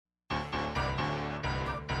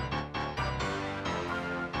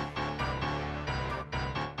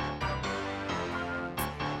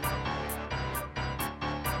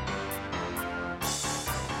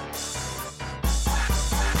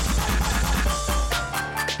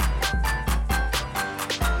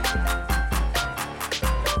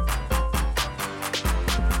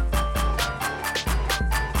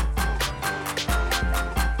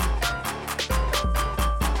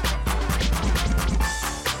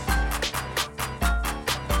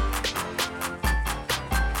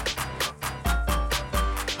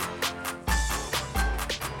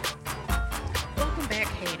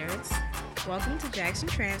Welcome to Jackson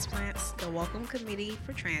Transplants, the Welcome Committee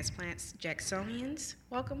for Transplants. Jacksonians,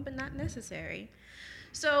 welcome but not necessary.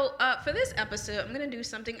 So for this episode, I'm going to do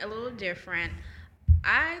something a little different.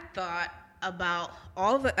 I thought about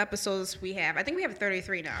all the episodes we have. I think we have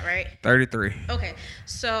 33 now, right? 33. Okay,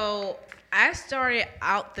 so I started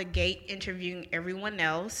out the gate interviewing everyone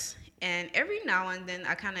else. And every now and then,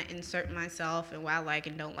 I kind of insert myself and what I like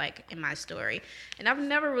and don't like in my story. And I've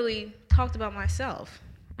never really talked about myself.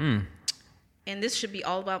 And this should be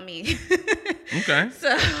all about me. Okay.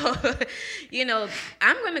 So,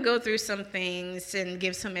 I'm going to go through some things and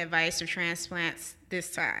give some advice to transplants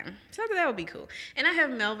this time. So that would be cool. And I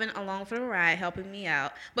have Melvin along for the ride helping me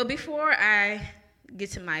out. But before I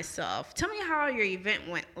get to myself, tell me how your event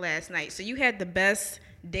went last night. So you had the best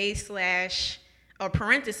day / or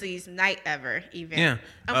parentheses night ever event. Yeah.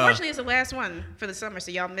 Unfortunately, it's the last one for the summer,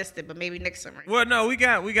 so y'all missed it. But maybe next summer. Well, no, we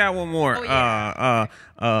got one more. Oh, yeah.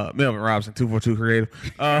 Melvin Robinson, 242 Creative.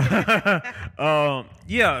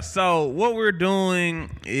 Yeah. So what we're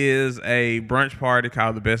doing is a brunch party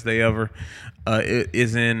called the Best Day Ever. It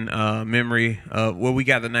is in memory of we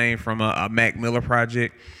got the name from a Mac Miller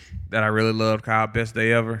project that I really loved called Best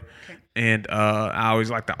Day Ever. Okay. And I always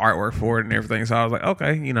liked the artwork for it and everything. So I was like,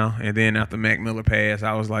 okay, And then after Mac Miller passed,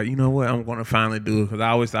 I was like, you know what? I'm going to finally do it because I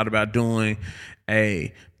always thought about doing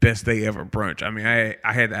a Best Day Ever brunch. I mean, I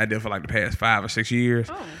had the idea for like the past 5 or 6 years,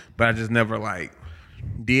 but I just never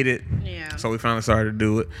did it. Yeah. So we finally started to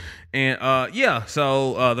do it. And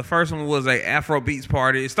so the first one was a Afro Beats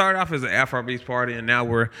party. It started off as an Afro Beats party, and now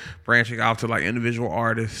we're branching off to individual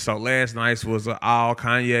artists. So last night was all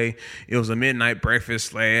Kanye. It was a midnight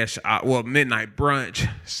breakfast / midnight brunch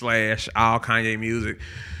 / all Kanye music.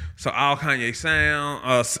 So all Kanye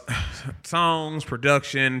songs,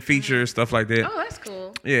 production, features, stuff like that. Oh, that's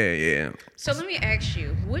cool. Yeah. So let me ask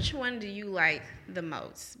you, which one do you like the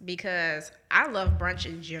most? Because I love brunch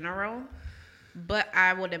in general, but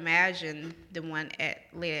I would imagine the one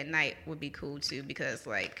late at night would be cool too, because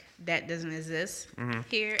that doesn't exist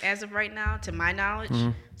here as of right now, to my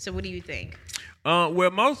knowledge. So what do you think? I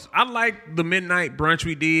like the midnight brunch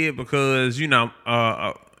we did because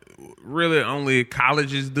really only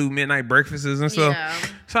colleges do midnight breakfasts and stuff. Yeah.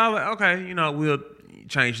 So I was like, okay, we'll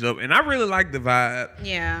change it up. And I really like the vibe.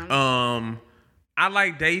 Yeah. I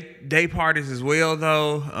like day parties as well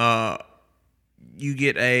though. You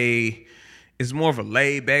get it's more of a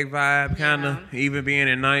laid back vibe kind of, even being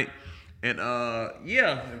at night. And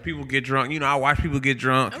people get drunk. I watch people get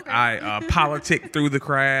drunk. Okay. I politic through the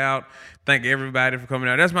crowd. Thank everybody for coming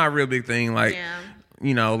out. That's my real big thing.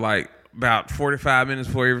 About 45 minutes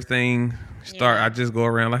before everything start, I just go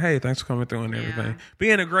around hey, thanks for coming through and everything. Yeah.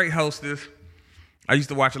 Being a great hostess. I used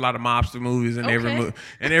to watch a lot of mobster movies and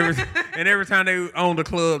every time they owned the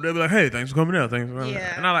club, they'd be like, hey, thanks for coming out. Thanks for coming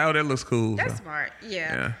out. And I'm like, oh, that looks cool. That's smart.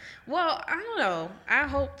 Yeah. Well, I don't know. I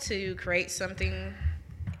hope to create something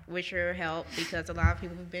with your help because a lot of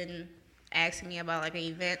people have been asking me about an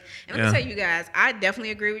event. And let me tell you guys, I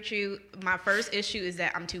definitely agree with you. My first issue is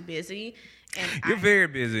that I'm too busy. And You're very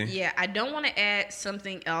busy. Yeah, I don't want to add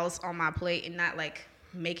something else on my plate and not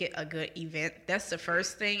make it a good event. That's the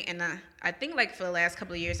first thing. And I think for the last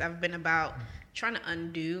couple of years, I've been about trying to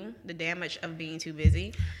undo the damage of being too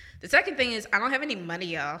busy. The second thing is I don't have any money,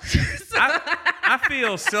 y'all. I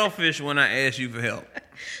feel selfish when I ask you for help.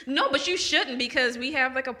 No, but you shouldn't because we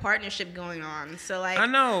have a partnership going on. So I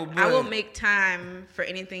know, but I will make time for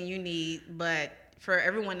anything you need, but for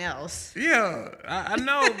everyone else. Yeah, I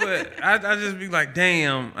know, but I just be like,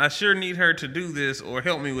 damn, I sure need her to do this or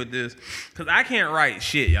help me with this because I can't write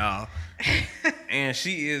shit, y'all. And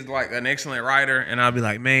she is an excellent writer, and I'll be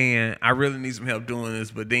like, man, I really need some help doing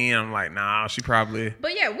this. But then I'm like, nah, she probably.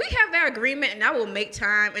 But yeah, we have that agreement, and I will make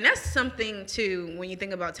time. And that's something too when you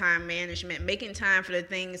think about time management, making time for the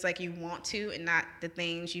things you want to, and not the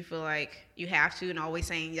things you feel like you have to, and always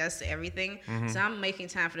saying yes to everything. So I'm making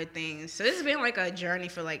time for the things. So this has been a journey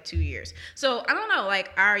for 2 years. So I don't know,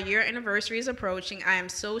 our year anniversary is approaching. I am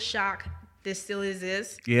so shocked this still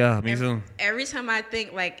exists. Yeah, me too. Every time I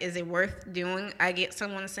think, is it worth doing, I get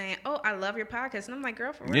someone saying, oh, I love your podcast. And I'm like,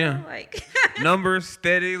 girl, for real? Yeah. Numbers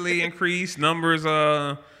steadily increase. Numbers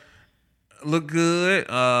look good.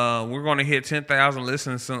 We're going to hit 10,000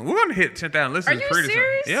 listens soon. We're going to hit 10,000 listens pretty soon. Are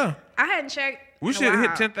you serious? Yeah. I hadn't checked. We should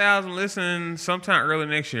hit 10,000 listens sometime early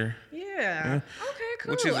next year. Yeah. Okay,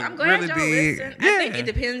 cool. Which is I'm glad really y'all big. listen. Yeah. I think it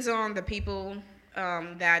depends on the people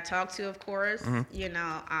that I talk to, of course.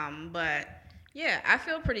 But yeah, I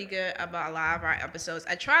feel pretty good about a lot of our episodes.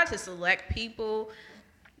 I try to select people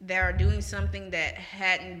that are doing something that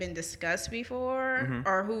hadn't been discussed before,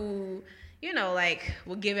 or who like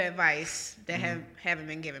will give advice that haven't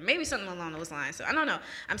been given. Maybe something along those lines. So I don't know.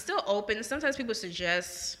 I'm still open. Sometimes people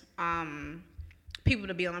suggest people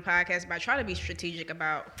to be on the podcast, but I try to be strategic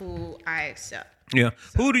about who I accept. Yeah.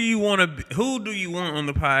 So, who do you want on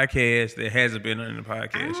the podcast that hasn't been on the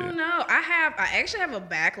podcast yet? I don't know. I actually have a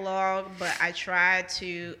backlog, but I try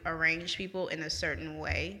to arrange people in a certain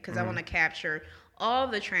way because I want to capture all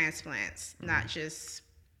the transplants, not just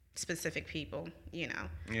specific people, Yeah.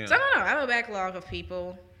 So I don't know. I have a backlog of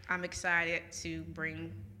people I'm excited to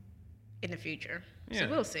bring in the future. Yeah. So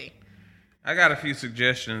we'll see. I got a few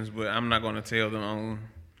suggestions, but I'm not going to tell them on.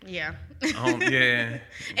 Yeah. Yeah.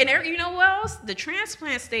 And you know what else? The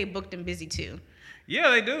transplants stay booked and busy too. Yeah,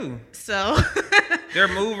 they do. So they're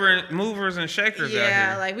movers and shakers out here.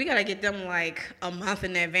 Yeah, like we gotta get them like a month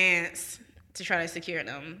in advance to try to secure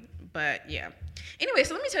them. But yeah. Anyway,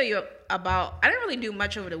 so let me tell you about. I didn't really do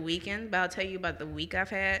much over the weekend, but I'll tell you about the week I've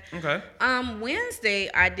had. Okay. Wednesday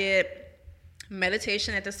I did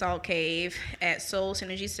meditation at the Salt Cave at Soul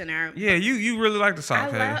Synergy Center. Yeah, you really like the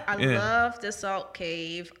Salt Cave. I love the Salt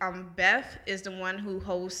Cave. Beth is the one who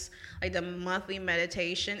hosts like the monthly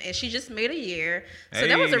meditation, and she just made a year. So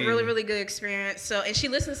that was a really, really good experience. So, and she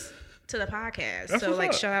listens to the podcast. That's so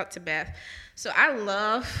like up. Shout out to Beth. So I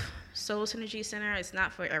love Soul Synergy Center. It's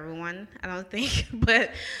not for everyone, I don't think,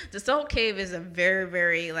 but the Salt Cave is a very,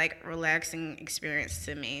 very like relaxing experience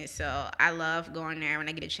to me. So I love going there when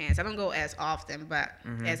I get a chance. I don't go as often, but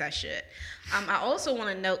as I should. I also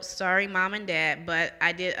want to note, sorry, Mom and Dad, but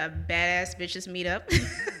I did a badass bitches meetup.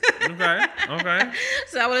 Okay.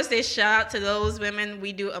 So I want to say shout out to those women.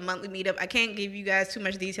 We do a monthly meetup. I can't give you guys too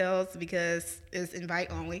much details because it's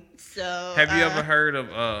invite only. So have you ever heard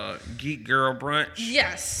of Geek Girl Brunch?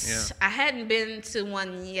 Yes. Yeah. I hadn't been to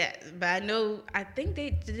one yet, but I think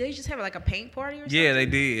did they just have like a paint party or something? Yeah, they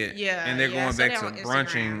did. Yeah. And they're going back to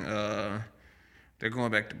brunching. They're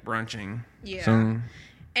going back to brunching soon.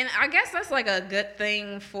 And I guess that's like a good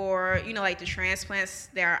thing for, like the transplants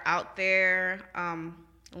that are out there.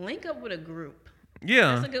 Link up with a group.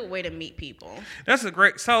 Yeah. That's a good way to meet people. That's a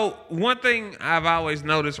great. So one thing I've always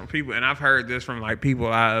noticed from people, and I've heard this from like people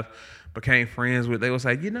I've became friends with, they will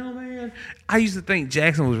say, man, I used to think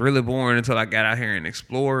Jackson was really boring until I got out here and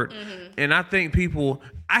explored. And I think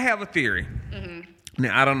I have a theory.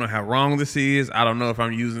 Now, I don't know how wrong this is. I don't know if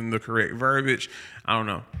I'm using the correct verbiage. I don't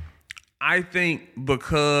know. I think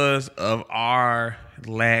because of our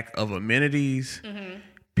lack of amenities,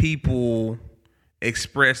 people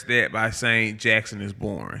express that by saying Jackson is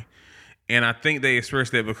boring. And I think they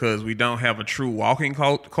express that because we don't have a true walking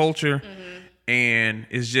culture. And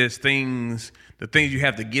it's just the things you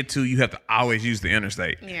have to get to, you have to always use the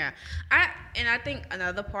interstate. Yeah. I think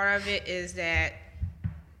another part of it is that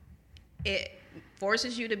it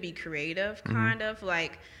forces you to be creative, kind of.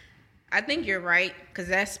 Like, I think you're right, because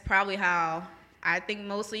that's probably how I think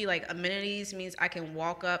mostly, like, amenities means I can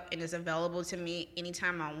walk up and it's available to me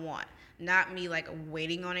anytime I want. Not me, like,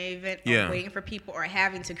 waiting on an event or waiting for people or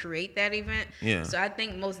having to create that event. Yeah. So I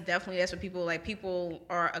think most definitely that's what people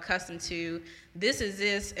are accustomed to. This is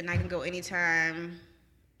this, and I can go anytime,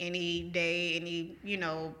 any day, any,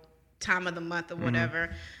 time of the month or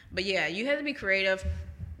whatever. But, yeah, you have to be creative.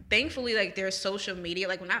 Thankfully, like, there's social media.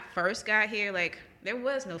 Like, when I first got here, like, there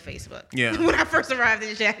was no Facebook. Yeah. When I first arrived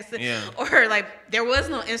in Jackson. Yeah. Or like there was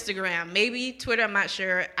no Instagram. Maybe Twitter, I'm not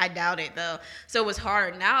sure. I doubt it though. So it was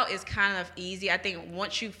hard. Now it's kind of easy. I think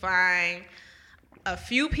once you find a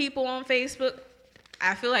few people on Facebook,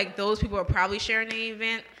 I feel like those people are probably sharing the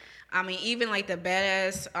event. I mean, even like the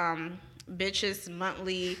badass bitches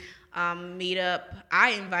monthly meetup,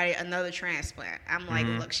 I invited another transplant. I'm like,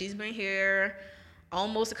 look, she's been here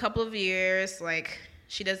almost a couple of years. Like,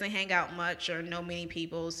 she doesn't hang out much or know many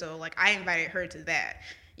people, so like I invited her to that,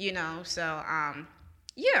 So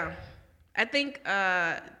yeah, I think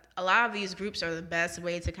a lot of these groups are the best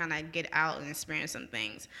way to kind of get out and experience some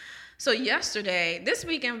things. So this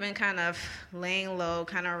weekend I've been kind of laying low,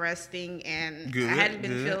 kind of resting, and I hadn't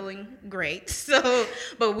been feeling great. So,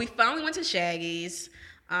 but we finally went to Shaggy's.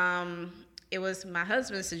 It was my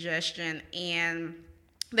husband's suggestion, and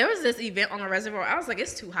there was this event on the reservoir. I was like,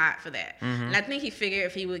 it's too hot for that. And I think he figured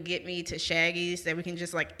if he would get me to Shaggy's that we can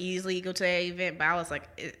just like easily go to that event. But I was like,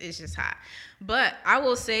 it's just hot. But I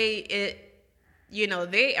will say it,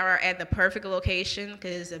 they are at the perfect location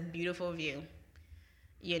because it's a beautiful view,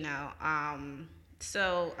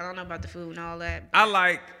 So I don't know about the food and all that. I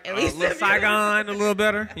like at least Little Saigon a little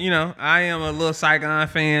better. I am a Little Saigon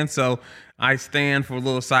fan, so I stand for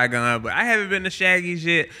Little Saigon, but I haven't been to Shaggy's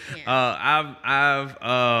yet. Yeah.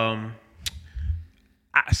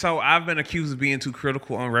 So I've been accused of being too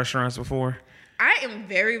critical on restaurants before. I am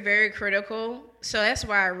very, very critical. So that's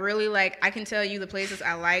why I really like, I can tell you the places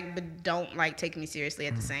I like, but don't like take me seriously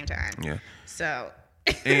at the same time. Yeah. So.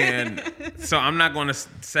 And so I'm not going to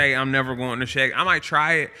say I'm never going to Shaggy. I might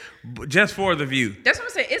try it just for the view. That's what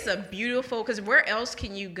I'm saying. It's a beautiful, because where else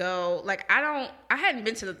can you go? Like, I hadn't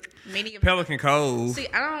been to many of Pelican Cove. See,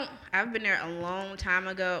 I've been there a long time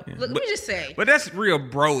ago. Yeah. Look, let me just say. But that's real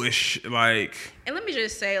bro-ish, like. And let me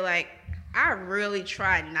just say, like, I really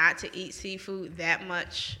try not to eat seafood that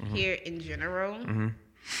much here in general. Mm-hmm.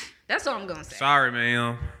 That's all I'm going to say. Sorry,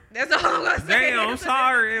 ma'am. That's all I'm going to say. Damn, I'm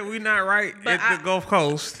sorry. We not right at the Gulf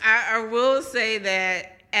Coast. I will say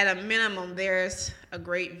that at a minimum, there's a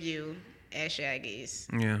great view at Shaggy's.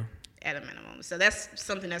 Yeah. At a minimum. So that's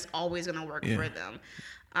something that's always going to work for them.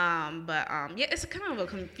 Yeah, it's kind of a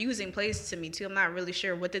confusing place to me, too. I'm not really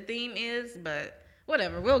sure what the theme is, but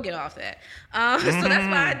whatever. We'll get off that. So that's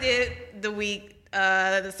why I did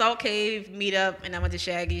the Salt Cave meetup, and I went to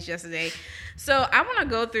Shaggy's yesterday. So I want to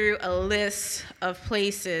go through a list of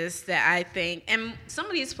places that I think, and some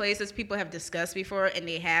of these places people have discussed before and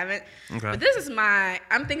they haven't. Okay. But this is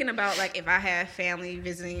I'm thinking about like if I had family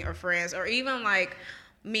visiting or friends, or even like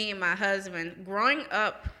me and my husband. Growing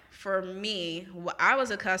up, for me, what I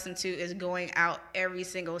was accustomed to is going out every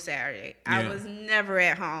single Saturday. Yeah. I was never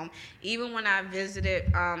at home. Even when I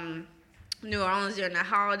visited New Orleans during the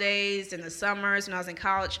holidays and the summers when I was in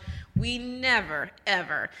college, we never,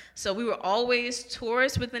 ever. So we were always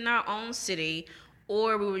tourists within our own city,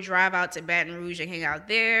 or we would drive out to Baton Rouge and hang out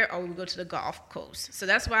there, or we would go to the Gulf Coast. So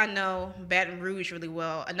that's why I know Baton Rouge really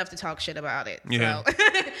well, enough to talk shit about it. Yeah. So,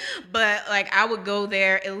 but like I would go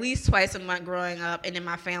there at least twice a month growing up, and then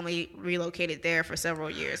my family relocated there for several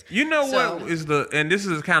years. You know what is and this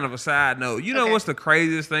is kind of a side note, you know what's the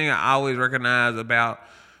craziest thing I always recognize about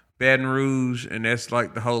Baton Rouge, and that's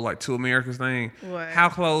like the whole like Two Americas thing. What? How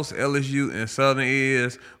close LSU and Southern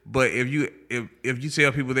is, but if you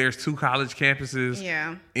tell people there's two college campuses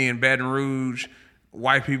in Baton Rouge,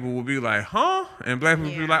 white people will be like, huh? And black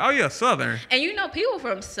people will be like, oh yeah, Southern. And you know, people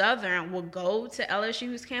from Southern will go to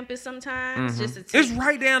LSU's campus sometimes just to it's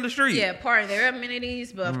right down the street. Yeah, part of their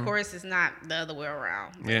amenities, but of course it's not the other way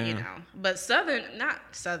around. But, you know, but not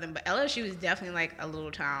Southern, but LSU is definitely like a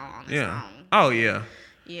little town on its own. Oh yeah.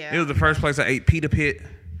 Yeah. It was the first place I ate pita pit.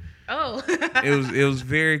 Oh. it was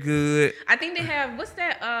very good. I think they have, what's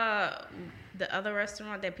that the other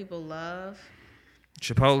restaurant that people love?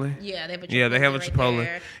 Chipotle? Yeah, they have a Chipotle. Yeah, they have a Chipotle.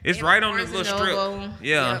 There. It's right on this little strip.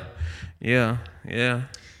 Yeah. Yep. Yeah.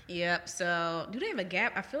 Yep. So, do they have a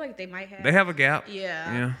Gap? I feel like they might have. They have a Gap.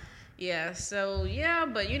 Yeah. Yeah. Yeah, so,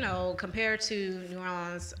 but, you know, compared to New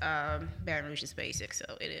Orleans, Baton Rouge is basic, so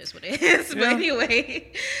it is what it is. But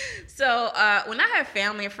anyway, so when I have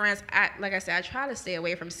family and friends, like I said, I try to stay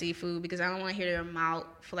away from seafood because I don't want to hear them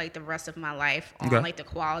out for, like, the rest of my life on, like, the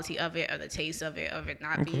quality of it or the taste of it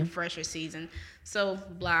not being fresh or seasoned. So,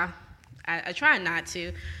 I try not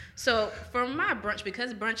to. So, for my brunch,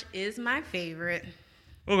 because brunch is my favorite,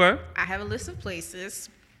 I have a list of places.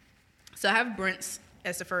 So, I have Brent's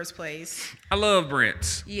as the first place. I love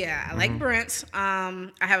Brent's. Yeah, I like Brent's. I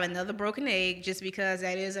have another Broken Egg just because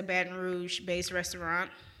that is a Baton Rouge-based restaurant.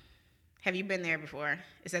 Have you been there before?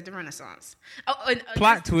 It's at the Renaissance. Oh,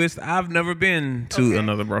 plot twist, I've never been to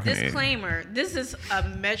another Broken Egg. Disclaimer, this is a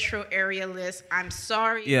metro area list. I'm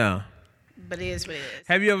sorry. Yeah. But it is what it is.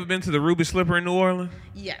 Have you ever been to the Ruby Slipper in New Orleans?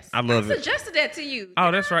 Yes. I love it. I suggested that to you. Oh,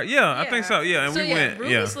 that's right. Yeah, I think so. Yeah, and we went.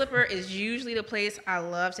 Ruby Slipper is usually the place I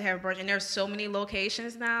love to have brunch, and there's so many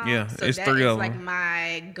locations now. Yeah, so it's 3 of them. Like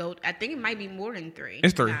my goat. I think it might be more than 3.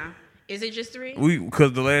 It's 3. Now. Is it just 3?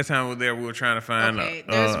 Because the last time we were there, we were trying to find.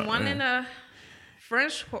 There's one in the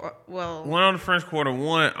French. One on the French Quarter.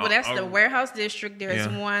 One. Well, that's the Warehouse District. There's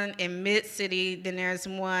one in Mid City. Then there's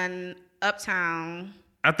one uptown.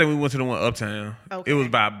 I think we went to the one uptown. Okay. It was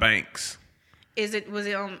by Banks. Was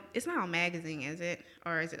it on? It's not on Magazine, is it?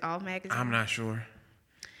 Or is it off Magazine? I'm not sure.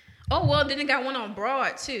 Oh, well, then it got one on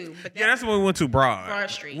Broad, too. But that's the one we went to, Broad.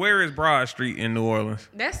 Broad Street. Where is Broad Street in New Orleans?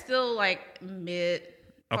 That's still, like, mid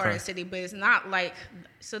part of the city, but it's not like...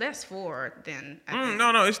 So that's 4, then.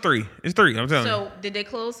 No, it's 3. It's 3, I'm telling you. So, did they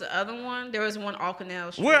close the other one? There was one off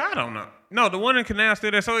Canal Street. Well, I don't know. No, the one in Canal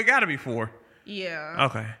still there, so it got to be 4. Yeah.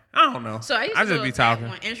 Okay. I don't know. So I used to just be talking.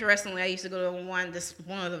 One. Interestingly, I used to go to one of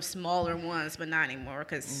the smaller ones, but not anymore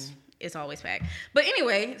because it's always packed. But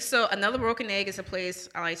anyway, so another Broken Egg is a place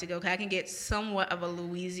I like to go. 'Cause I can get somewhat of a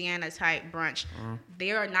Louisiana type brunch.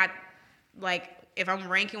 They are not like if I'm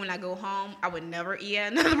ranking when I go home, I would never eat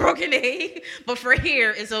another Broken Egg. But for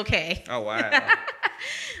here, it's okay. Oh wow.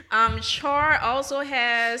 Char also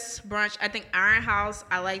has brunch. I think Iron House.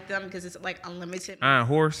 I like them because it's like unlimited. Iron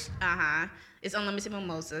Horse. It's Unlimited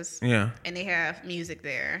Mimosas. Yeah. And they have music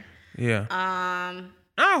there. Yeah. Iron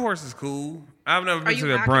Horse is cool. I've never been to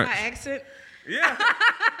their brunch. Are you mocking my accent? Yeah.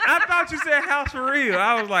 I thought you said house for real.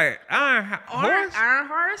 I was like, horse? Iron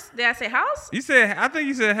Horse? Did I say house? I think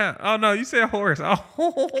you said house. Oh, no, you said horse.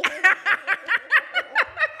 Oh.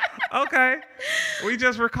 Okay. We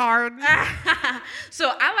just recording.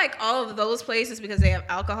 So I like all of those places because they have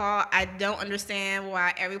alcohol. I don't understand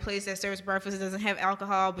why every place that serves breakfast doesn't have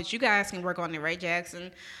alcohol, but you guys can work on it, right,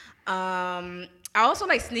 Jackson? I also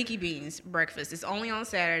like Sneaky Beans breakfast. It's only on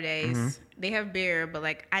Saturdays. Mm-hmm. They have beer, but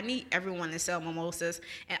like I need everyone to sell mimosas,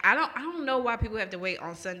 and I don't know why people have to wait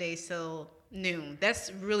on Sundays till noon.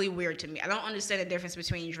 That's really weird to me. I don't understand the difference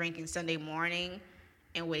between drinking Sunday morning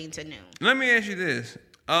and waiting to noon. Let me ask you this.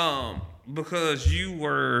 Because you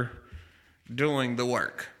were doing the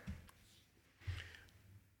work,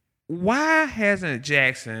 why hasn't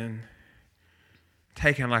Jackson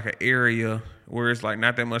taken like an area where it's like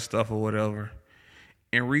not that much stuff or whatever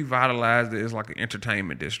and revitalized it as like an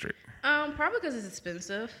entertainment district? Probably because it's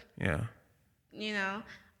expensive. Yeah. You know,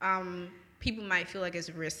 people might feel like it's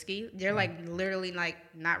risky. They're like literally like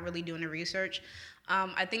not really doing the research.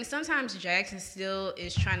 I think sometimes Jackson still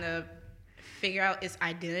is trying to figure out its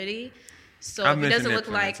identity. So if it doesn't look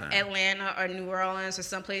like Atlanta or New Orleans or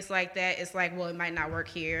someplace like that, it's like, well, it might not work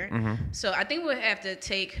here. Mm-hmm. So I think we'll have to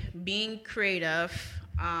take being creative,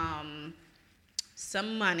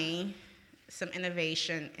 some money, some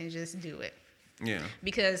innovation, and just do it. Yeah.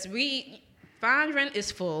 Because Fondren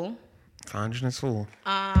is full. Fondren is full.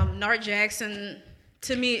 North Jackson,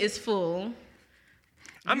 to me, is full.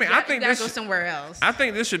 I think this go somewhere else. I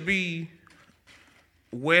think this should be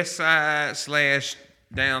West Side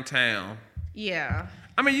 / downtown. Yeah.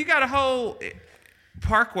 I mean, you got a whole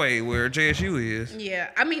Parkway where JSU is. Yeah.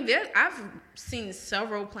 I mean, I've seen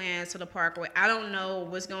several plans for the Parkway. I don't know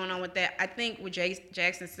what's going on with that. I think with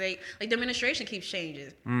Jackson State, like the administration keeps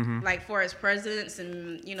changing. Mm-hmm. Like for its presidents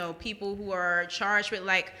and, you know, people who are charged with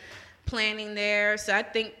like planning there. So I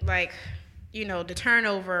think like, you know, the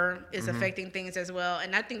turnover is affecting things as well.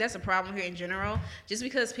 And I think that's a problem here in general. Just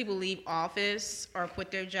because people leave office or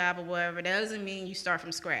quit their job or whatever, that doesn't mean you start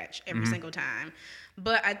from scratch every single time.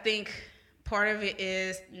 But I think part of it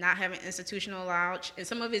is not having institutional knowledge, and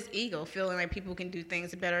some of it's ego, feeling like people can do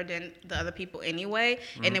things better than the other people anyway,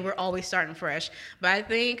 and then we're always starting fresh. But I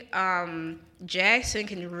think Jackson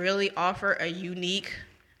can really offer a unique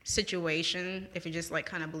situation if it just like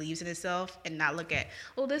kind of believes in itself and not look at,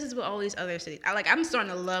 oh, this is what all these other cities. I'm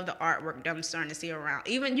starting to love the artwork that I'm starting to see around.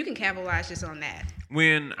 Even you can capitalize just on that.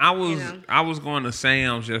 When I was going to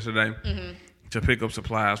Sam's yesterday to pick up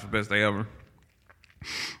supplies for Best Day Ever,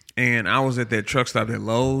 and I was at that truck stop, that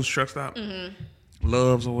Lowe's truck stop,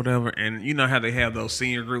 Loves or whatever, and you know how they have those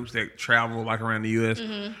senior groups that travel like around the U.S.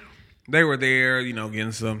 They were there, you know,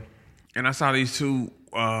 getting some, and I saw these two.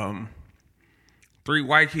 3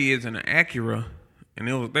 white kids in an Acura, and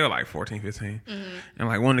they were like 14, 15. And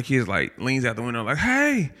like one of the kids like leans out the window like,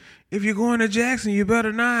 hey, if you're going to Jackson, you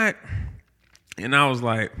better not. And I was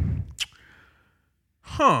like,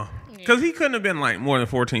 huh. Because he couldn't have been like more than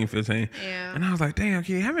 14, 15. Yeah. And I was like, damn,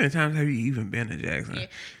 kid, how many times have you even been to Jackson? Yeah.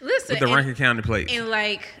 Listen, with the Rankin County plates. And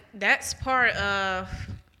like, that's part of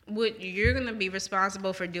what you're going to be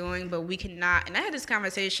responsible for doing, but we cannot. And I had this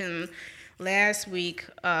conversation last week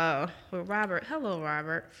with Robert. Hello,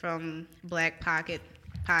 Robert, from Black Pocket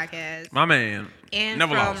Podcast. My man. And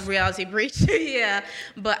never from lost. Reality Breach. Yeah.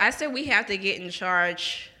 But I said we have to get in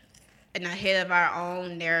charge and ahead of our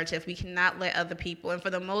own narrative. We cannot let other people, and for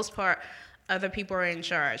the most part, other people are in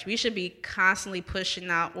charge. We should be constantly pushing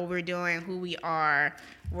out what we're doing, who we are,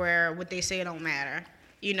 where what they say don't matter.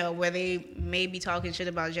 You know, where they may be talking shit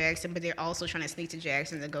about Jackson, but they're also trying to sneak to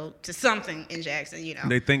Jackson to go to something in Jackson, you know.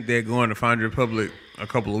 They think they're going to Find Republic a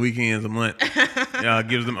couple of weekends a month.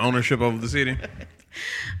 Gives them ownership over the city.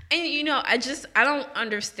 And, you know, I don't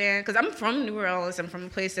understand, because I'm from New Orleans. I'm from a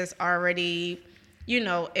place that's already, you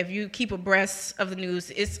know, if you keep abreast of the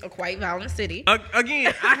news, it's a quite violent city.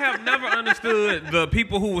 Again, I have never understood the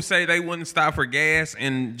people who would say they wouldn't stop for gas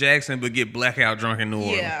in Jackson but get blackout drunk in New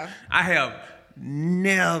Orleans. Yeah. I have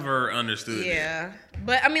never understood that.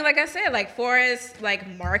 But I mean, like I said, like for as like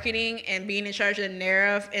marketing and being in charge of the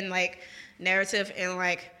narrative and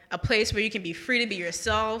like a place where you can be free to be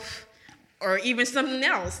yourself or even something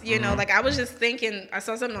else, you know, like I was just thinking, I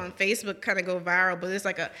saw something on Facebook kind of go viral, but it's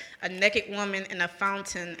like a naked woman in a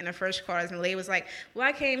fountain in the first quarters, and the lady was like, well,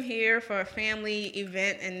 I came here for a family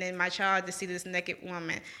event and then my child to see this naked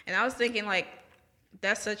woman. And I was thinking like,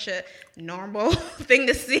 that's such a normal thing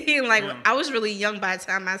to see. Like I was really young by the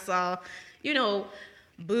time I saw, you know,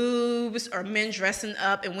 boobs or men dressing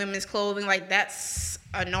up in women's clothing. Like, that's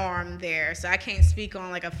a norm there. So I can't speak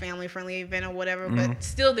on like a family-friendly event or whatever, but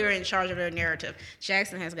still they're in charge of their narrative.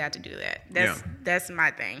 Jackson has got to do that. That's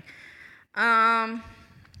my thing.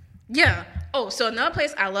 Yeah. Oh, so another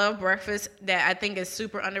place I love breakfast that I think is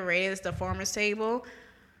super underrated is the Farmer's Table.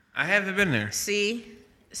 I haven't been there. See?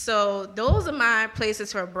 So those are my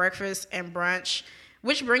places for breakfast and brunch,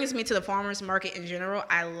 which brings me to the farmer's market in general.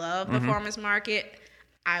 I love the farmer's market.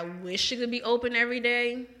 I wish it could be open every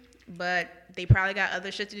day, but they probably got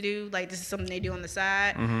other shit to do. Like, this is something they do on the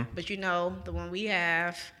side. But you know, the one we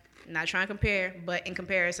have, not trying to compare, but in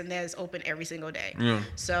comparison, that is open every single day. Yeah.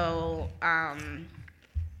 So,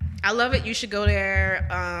 I love it. You should go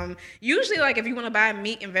there. Usually, like, if you want to buy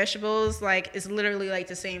meat and vegetables, like, it's literally like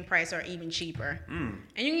the same price or even cheaper. And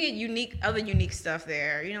you can get other unique stuff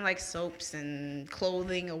there. You know, like soaps and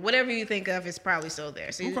clothing or whatever you think of is probably still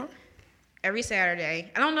there. So every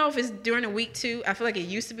Saturday. I don't know if it's during the week too. I feel like it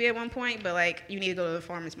used to be at one point, but like, you need to go to the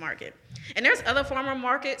farmer's market. And there's other farmer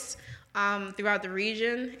markets throughout the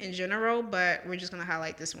region in general, but we're just gonna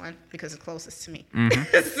highlight this one because it's closest to me.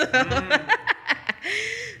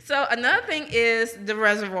 So another thing is the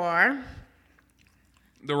reservoir.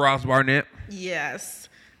 The Ross Barnett. Yes.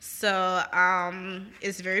 So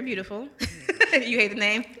it's very beautiful. You hate the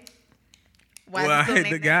name? Why I hate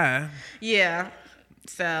the guy. Yeah.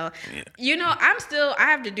 So, you know, I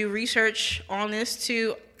have to do research on this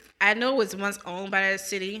too. I know it was once owned by the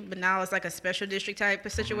city, but now it's like a special district type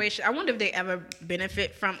of situation. I wonder if they ever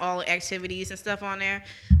benefit from all the activities and stuff on there.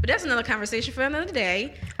 But that's another conversation for another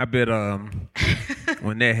day. I bet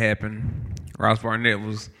when that happened, Ross Barnett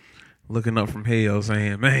was looking up from hell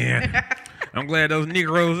saying, man, I'm glad those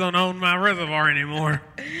Negroes don't own my reservoir anymore.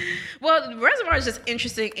 Well, the reservoir is just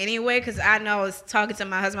interesting anyway, because I know I was talking to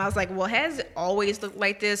my husband. I was like, well, has it always looked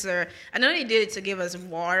like this? Or I know they did it to give us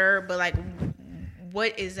water, but like,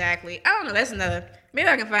 what exactly? I don't know. That's another. Maybe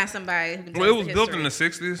I can find somebody who can tell Well, it us was the built in history.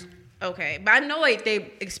 the 60s. Okay, but I know like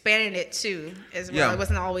they expanded it too as well. Yeah. It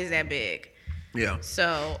wasn't always that big. Yeah.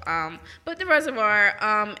 So, but the reservoir,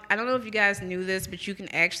 I don't know if you guys knew this, but you can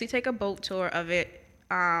actually take a boat tour of it.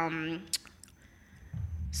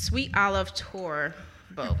 Sweet Olive Tour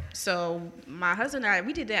boat. So my husband and I,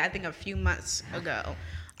 we did that I think a few months ago.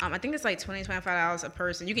 I think it's like $20-$25 a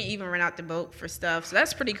person. You can even rent out the boat for stuff. So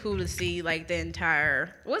that's pretty cool to see like the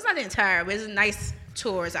entire, well, it's not the entire, but it's a nice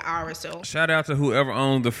tour. It's an hour or so. Shout out to whoever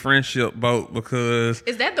owned the Friendship boat, because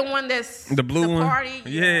Is that the one that's the blue one? Party?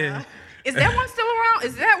 Yeah. Is that one still around?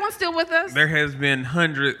 Is that one still with us? There has been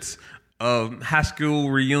hundreds of high school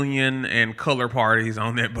reunion and color parties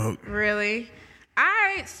on that boat. Really?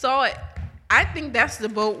 I saw it. I think that's the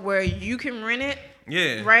boat where you can rent it.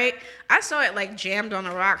 Yeah. Right? I saw it like jammed on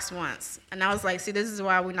the rocks once. And I was like, see, this is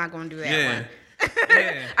why we're not going to do that one.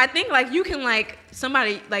 Yeah. I think like you can like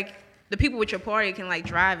somebody like the people with your party can like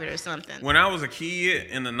drive it or something. When I was a kid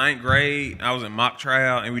in the 9th grade, I was in mock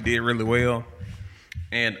trial and we did really well.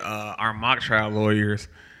 And our mock trial lawyers,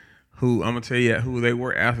 who I'm gonna tell you who they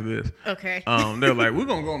were after this. Okay. They're like, we're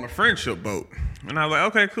gonna go on the Friendship boat. And I was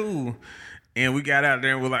like, okay, cool. And we got out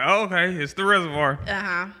there and we're like, oh, okay, it's the reservoir.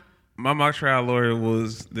 My mock trial lawyer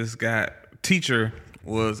was this guy. Teacher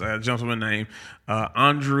was a gentleman named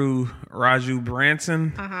Andrew Raju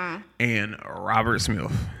Branson and Robert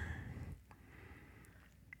Smith.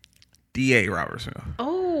 D.A. Robert Smith.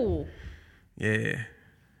 Oh. Yeah.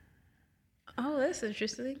 Oh, that's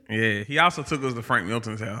interesting. Yeah. He also took us to Frank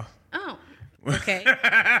Milton's house. Oh. Okay. So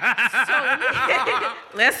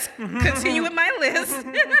let's continue with my list.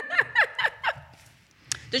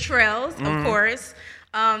 The trails, of course.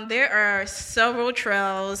 There are several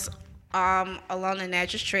trails along the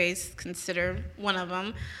Natchez Trace, consider one of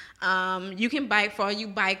them. You can bike for all you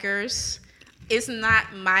bikers. It's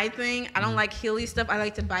not my thing. I don't like hilly stuff. I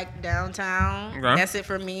like to bike downtown. Okay. That's it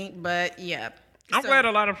for me. But yeah. I'm glad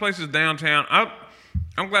a lot of places downtown.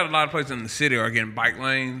 I'm glad a lot of places in the city are getting bike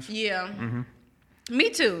lanes. Yeah. Me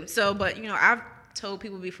too. So, but you know, I've told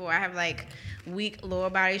people before I have like weak lower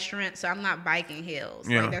body strength, so I'm not biking hills.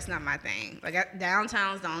 Yeah. Like that's not my thing. Like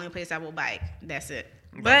downtown is the only place I will bike. That's it.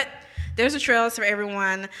 Okay. But there's a trails for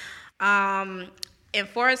everyone. And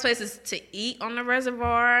far as places to eat on the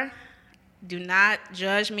reservoir, do not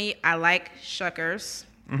judge me. I like Shuckers.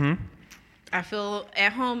 I feel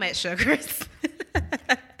at home at Shuckers.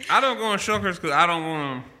 I don't go on Shuckers because I don't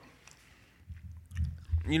want to.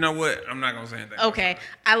 You know what? I'm not going to say anything. Okay.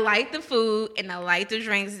 I like the food and I like the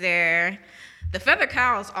drinks there. The Feather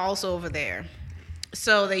Cow is also over there.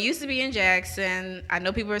 So they used to be in Jackson. I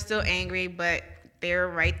know people are still angry, but they're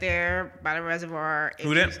right there by the reservoir.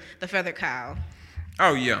 Who that? The Feather Cow.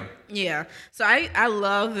 Oh yeah. Yeah. So I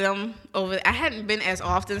love them over. I hadn't been as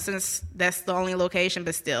often since that's the only location,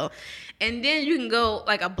 but still. And then you can go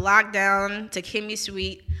like a block down to Kimmy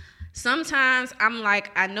Sweet. Sometimes I'm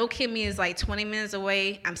like, I know Kimmy is like 20 minutes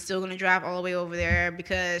away. I'm still going to drive all the way over there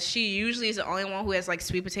because she usually is the only one who has like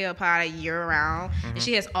sweet potato pie year round. And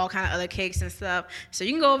she has all kind of other cakes and stuff. So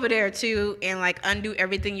you can go over there too and like undo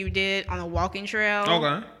everything you did on a walking trail.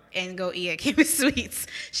 Okay. And go eat at Kimmy Sweets.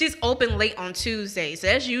 She's open late on Tuesday. So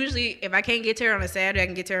that's usually, if I can't get to her on a Saturday, I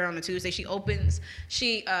can get to her on a Tuesday. She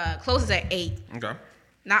closes at 8. Okay.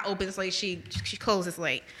 Not opens late, she closes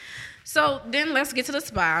late. So then let's get to the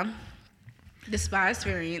spa. The spa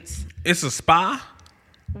experience. It's a spa?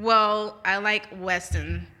 Well, I like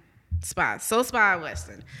Weston spa. So spa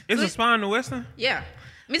Weston. It's so a spa in the Weston? Yeah.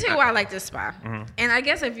 Let me tell you why I like this spa. Mm-hmm. And I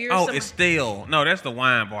guess if you're Estelle. No, that's the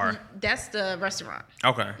wine bar. That's the restaurant.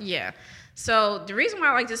 Okay. Yeah. So the reason why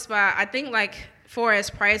I like this spa, I think like for its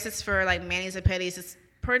prices for like manis and pedis, it's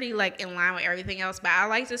pretty like in line with everything else. But I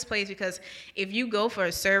like this place because if you go for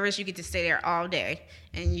a service, you get to stay there all day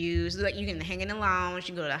and use like you can hang in the lounge,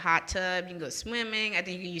 you can go to the hot tub, you can go swimming. I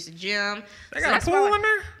think you can use the gym. They got a pool in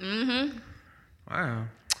there? Mm-hmm. Wow.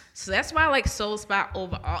 So that's why I like Soul Spa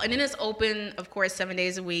overall. And then it's open, of course, 7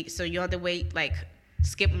 days a week. So you don't have to wait, like,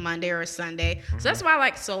 skip Monday or Sunday. Mm-hmm. So that's why I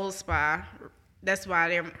like Soul Spa. That's why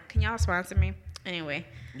they're... Can y'all sponsor me? Anyway.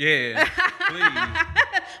 Yeah, please.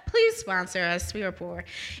 Please sponsor us. We are poor.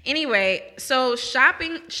 Anyway, so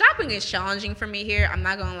shopping is challenging for me here. I'm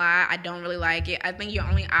not going to lie. I don't really like it. I think your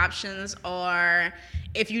only options are...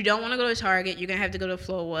 If you don't want to go to Target, you're going to have to go to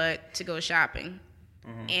Flowood to go shopping.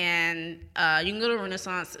 Mm-hmm. And you can go to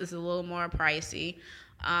Renaissance. It's a little more pricey.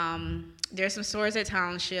 There's some stores at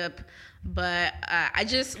Township, but I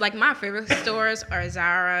just like my favorite stores are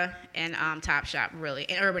Zara and Topshop, really,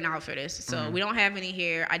 and Urban Outfitters. So we don't have any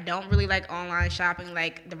here. I don't really like online shopping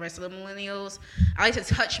like the rest of the millennials. I like to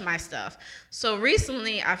touch my stuff. So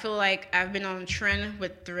recently, I feel like I've been on trend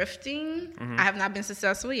with thrifting. I have not been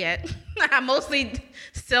successful yet. I mostly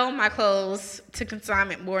sell my clothes to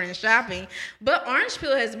consignment more than shopping. But Orange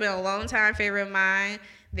Peel has been a long time favorite of mine.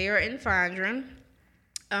 They are in Fondren.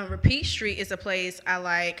 Repeat Street is a place I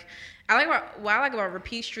like. What I like about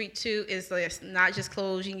Repeat Street too is that it's not just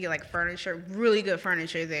clothes. You can get like furniture, really good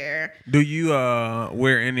furniture there. Do you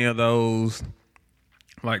wear any of those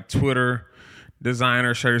like Twitter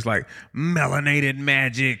designer shirts like Melanated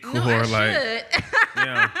Magic No, or I like should.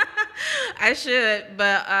 yeah. I should,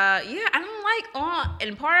 but yeah, I don't like all.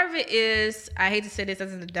 And part of it is I hate to say this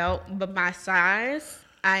as an adult, but my size.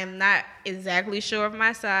 I am not exactly sure of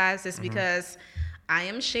my size. It's because I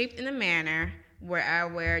am shaped in a manner where I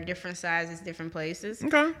wear different sizes, different places.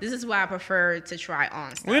 Okay. This is why I prefer to try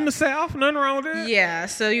on stuff. We're in the South, nothing wrong with that. Yeah,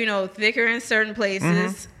 so, thicker in certain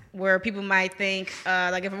places where people might think,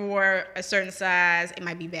 like if I wore a certain size, it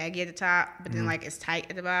might be baggy at the top, but then like it's tight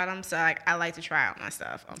at the bottom. So like I like to try out my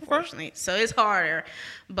stuff, unfortunately. Okay. So it's harder.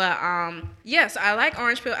 But yeah, so I like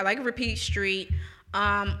Orange Peel. I like Repeat Street.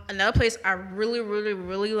 Another place I really, really,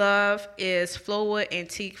 really love is Flowood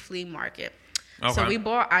Antique Flea Market. Okay. So we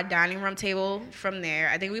bought our dining room table from there.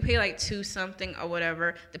 I think we paid like $2 something or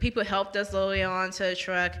whatever. The people helped us load it onto the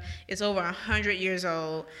truck. It's over 100 years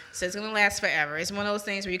old, so it's gonna last forever. It's one of those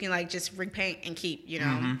things where you can like just repaint and keep,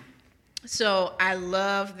 So I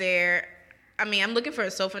love their. I mean, I'm looking for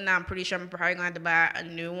a sofa now. I'm pretty sure I'm probably gonna have to buy a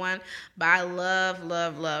new one, but I love,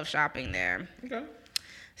 love, love shopping there. Okay.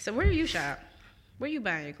 So where do you shop? Where you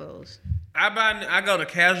buying your clothes? I go to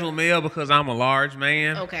Casual Male because I'm a large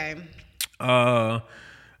man. Okay.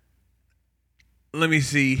 Let me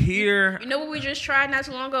see here. You know what we just tried not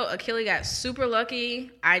too long ago? Achille got super lucky.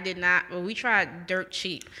 I did not. Well, we tried dirt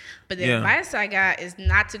cheap. But the advice I got is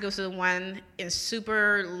not to go to the one in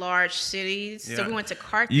super large cities. Yeah. So we went to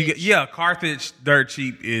Carthage. Carthage dirt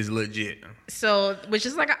cheap is legit. So, which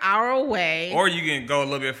is like an hour away. Or you can go a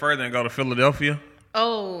little bit further and go to Philadelphia.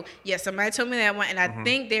 Oh, yeah. Somebody told me that one. And I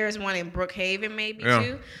think there's one in Brookhaven maybe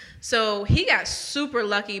too. So he got super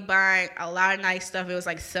lucky buying a lot of nice stuff. It was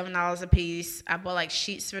like $7 a piece. I bought like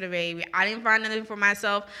sheets for the baby. I didn't find anything for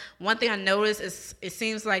myself. One thing I noticed is it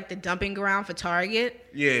seems like the dumping ground for Target.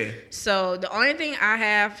 Yeah. So the only thing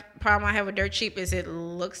problem I have with dirt cheap is it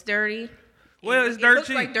looks dirty. Well, it's dirt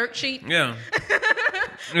cheap. It looks like dirt cheap. Yeah.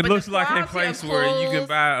 It looks like a place where you can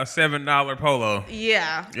buy a $7 polo.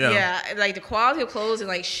 Yeah. Like the quality of clothes and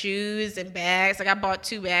like shoes and bags. Like I bought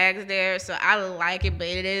 2 bags there, so I like it, but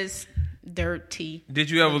it is dirty.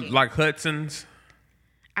 Did you ever like Hudson's?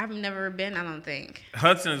 I've never been. I don't think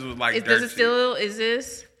Hudson's was like. Does it still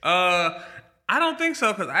exist? I don't think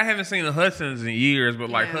so because I haven't seen a Hudson's in years.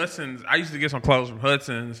 But like Hudson's, I used to get some clothes from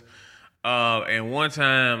Hudson's. And one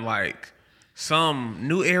time, like, some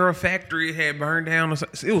New Era factory had burned down. Or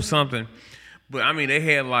something. It was something. But, I mean, they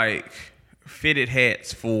had, like, fitted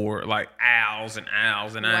hats for, like, owls and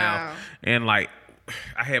owls and owls. And, like,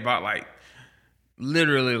 I had bought, like,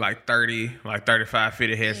 literally, like, 35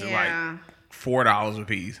 fitted hats at, like, $4 a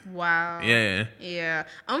piece. Wow. Yeah. Yeah.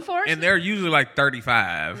 Unfortunately. And they're usually, like,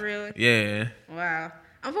 35. Really? Yeah. Wow.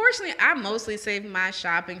 Unfortunately, I mostly save my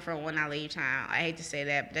shopping for when I leave town. I hate to say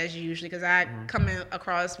that, but that's usually because I come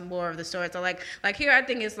across more of the stores. So like here, I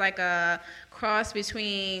think it's like a cross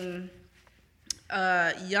between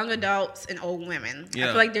young adults and old women. Yeah. I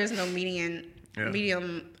feel like there's no medium ground.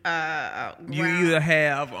 You either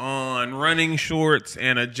have on running shorts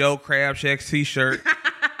and a Joe Crab Shack t-shirt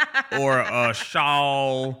or a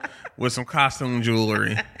shawl with some costume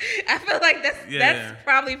jewelry. I feel like that's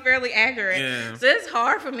probably fairly accurate. Yeah. So it's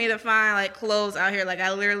hard for me to find like clothes out here. Like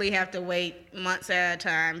I literally have to wait months at a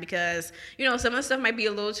time because, you know, some of the stuff might be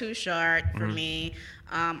a little too short for me.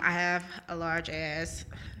 I have a large ass.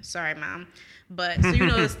 Sorry, Mom. But, so, you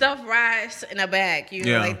know, the stuff rides in the back, you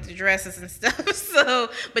know, like the dresses and stuff. So,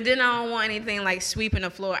 but then I don't want anything like sweeping the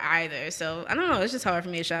floor either. So, I don't know. It's just hard for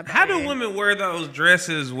me to shop. How do women wear those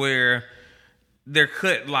dresses where they're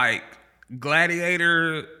cut like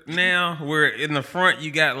gladiator now, where in the front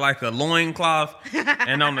you got like a loincloth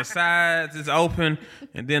and on the sides it's open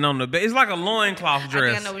and then on the back it's like a loincloth dress?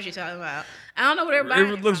 I think I know what you're talking about. I don't know what everybody.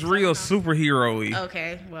 It looks real superhero-y.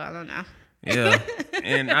 Okay, well, I don't know. Yeah,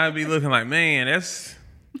 and I'd be looking like, man, that's.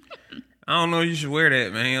 I don't know. You should wear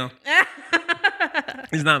that, man.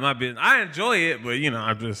 It's not my business. I enjoy it, but you know,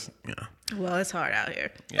 I'm just, you know. Well, it's hard out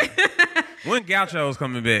here. Yeah. When Gaucho's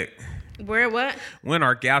coming back? Where what? When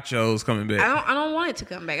are Gauchos coming back? I don't want it to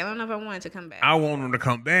come back. I don't know if I want it to come back. I want them to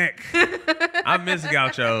come back. I miss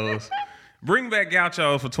Gauchos. Bring back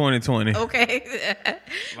Gauchos for 2020. Okay.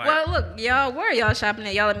 Well, look, y'all, where are y'all shopping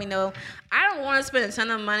at? Y'all let me know. I don't want to spend a ton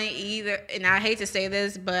of money either, and I hate to say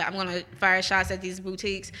this, but I'm going to fire shots at these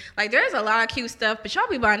boutiques. Like, there's a lot of cute stuff, but y'all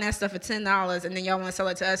be buying that stuff for $10, and then y'all want to sell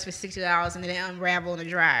it to us for $60, and then it unravel in the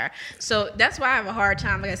dryer. So that's why I have a hard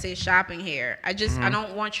time, like I say, shopping here. I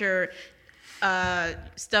don't want your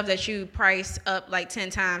stuff that you price up like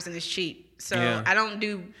 10 times and it's cheap. So I don't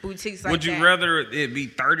do boutiques like that. Would you rather it be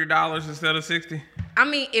 $30 instead of $60? I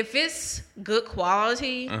mean, if it's good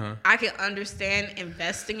quality, I can understand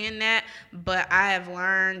investing in that. But I have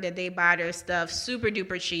learned that they buy their stuff super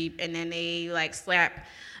duper cheap, and then they like slap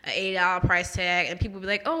an $80 price tag, and people be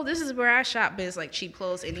like, "Oh, this is where I shop," but it's like cheap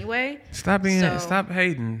clothes anyway. Stop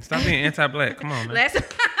hating, stop being anti-black. Come on,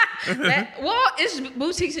 man. Well, it's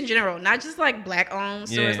boutiques in general, not just like black-owned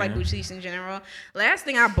stores, like boutiques in general. Last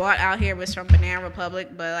thing I bought out here was from Banana Republic,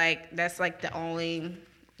 but like that's like the only,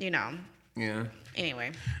 you know. Yeah.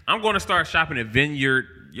 Anyway, I'm going to start shopping at Vineyard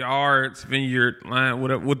Line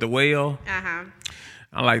with the whale.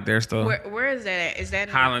 I like their stuff. Where is that at? Is that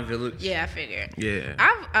Highland Village? Yeah, I figured. Yeah.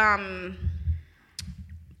 I've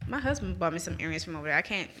my husband bought me some earrings from over there. I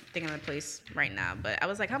can't think of the place right now, but I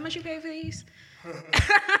was like, "How much you pay for these?"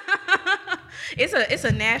 It's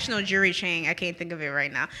a national jewelry chain. I can't think of it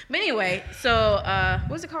right now. But anyway, so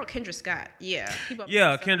what's it called? Kendra Scott. Yeah.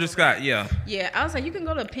 Yeah, Kendra Scott. Yeah. Yeah. I was like, you can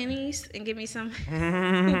go to Penny's and give me some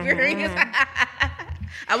earrings.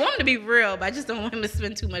 I want him to be real, but I just don't want him to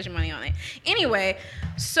spend too much money on it. Anyway,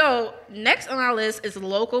 so next on our list is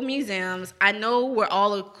local museums. I know where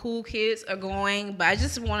all the cool kids are going, but I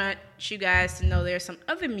just want you guys to know there's some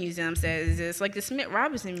other museums that exist, like the Smith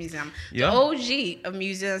Robinson Museum, the OG of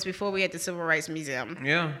museums before we had the Civil Rights Museum.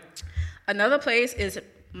 Yeah. Another place is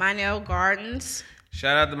Minell Gardens.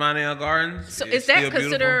 Shout out to Minell Gardens. So is that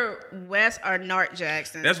considered West or North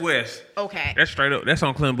Jackson? That's West. Okay. That's straight up. That's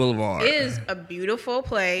on Clinton Boulevard. It is a beautiful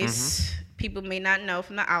place. People may not know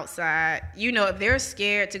from the outside. You know, if they're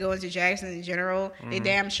scared to go into Jackson in general, they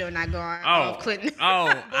damn sure not going off Clinton.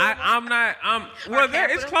 I'm not. Well,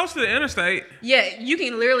 it's close to the interstate. Yeah, you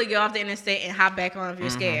can literally get off the interstate and hop back on if you're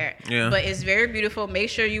scared. Yeah. But it's very beautiful. Make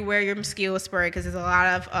sure you wear your mosquito spray because there's a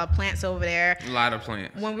lot of plants over there. A lot of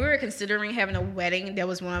plants. When we were considering having a wedding, that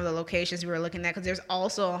was one of the locations we were looking at because there's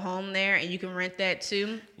also a home there and you can rent that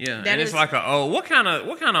too. Yeah, and it's like what kind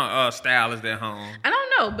of style is that home? I don't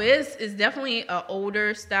know, but it's definitely an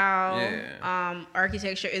older style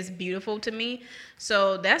architecture. Is beautiful to me.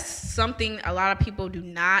 So that's something a lot of people do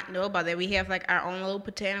not know about, that we have like our own little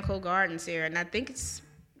botanical gardens here, and I think it's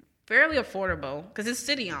fairly affordable because it's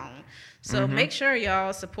city owned. So make sure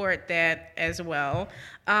y'all support that as well.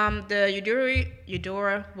 The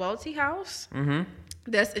Eudora Welty House.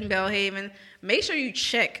 That's in Belhaven. Make sure you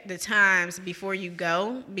check the times before you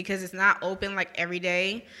go because it's not open like every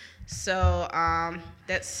day. So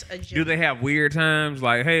that's a gym. Do they have weird times?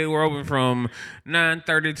 Like, hey, we're open from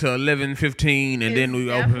 9:30 to 11:15, and then we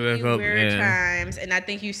open back up. Weird times, and I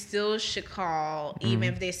think you still should call even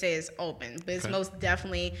if they say it's open. But it's most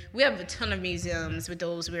definitely, we have a ton of museums with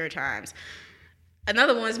those weird times.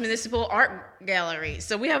 Another one is Municipal Art Gallery.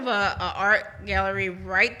 So we have a art gallery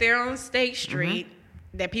right there on State Street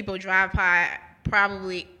that people drive by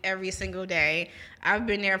probably every single day. I've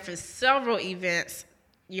been there for several events.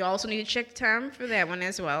 You also need to check the time for that one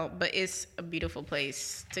as well. But it's a beautiful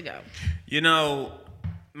place to go. You know,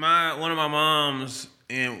 one of my moms,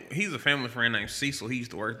 and he's a family friend named Cecil. He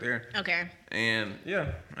used to work there. Okay. And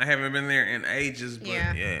yeah, I haven't been there in ages, but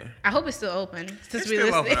yeah. I hope it's still open. It's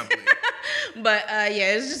still open, I believe. But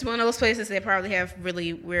yeah, it's just one of those places that probably have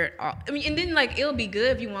really weird. I mean, and then like it'll be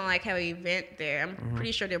good if you want to like have an event there. I'm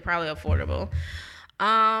pretty sure they're probably affordable.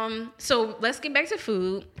 So let's get back to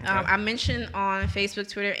food. I mentioned on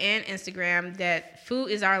Facebook, Twitter, and Instagram that food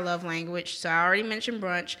is our love language. So I already mentioned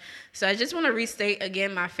brunch. So I just want to restate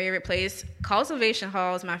again my favorite place. Cultivation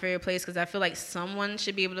Hall is my favorite place because I feel like someone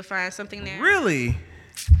should be able to find something there. Really?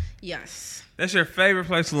 Yes. That's your favorite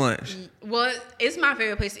place to lunch? Well, it's my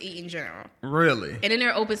favorite place to eat in general. Really? And then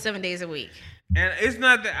they're open 7 days a week. And it's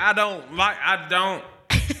not that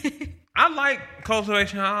I like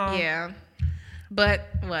Cultivation Hall. Yeah. But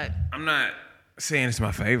what? I'm not saying it's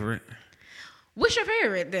my favorite. What's your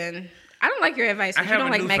favorite then? I don't like your advice. You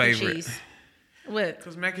don't like mac and cheese. What?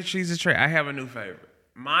 Because mac and cheese is trash. I have a new favorite.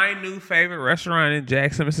 My new favorite restaurant in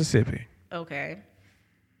Jackson, Mississippi. Okay.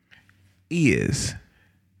 Is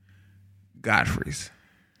Godfrey's.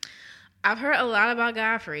 I've heard a lot about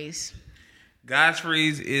Godfrey's.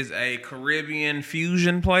 Godfrey's is a Caribbean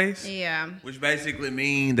fusion place. Yeah. Which basically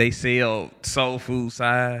means they sell soul food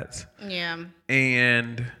sides. Yeah.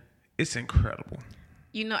 And it's incredible.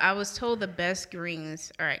 You know, I was told the best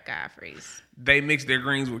greens are at Godfrey's. They mix their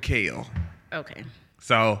greens with kale. Okay.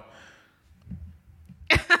 So,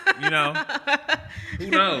 you know, who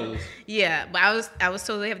knows? Yeah, but I was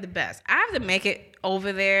told they have the best. I have to make it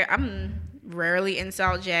over there. I'm rarely in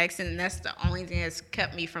South Jackson, and that's the only thing that's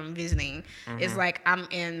kept me from visiting. It's like I'm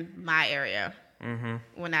in my area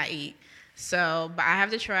when I eat. So, but I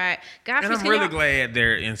have to try it. Godfrey's, and I'm really glad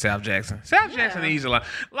they're in South Jackson. South Jackson needs a lot.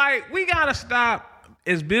 Like, we got to stop,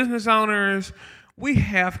 as business owners, we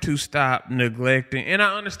have to stop neglecting. And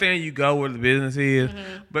I understand you go where the business is,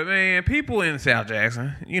 but man, people in South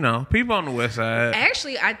Jackson, you know, people on the west side.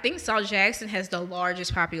 Actually, I think South Jackson has the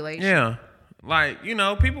largest population. Yeah. Like, you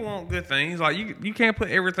know, people want good things. Like, you can't put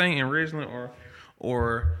everything in Ridgeland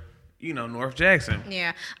or you know, North Jackson.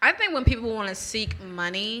 Yeah. I think when people want to seek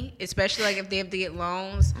money, especially like if they have to get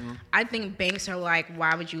loans, I think banks are like,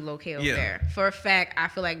 why would you locate over there? For a fact, I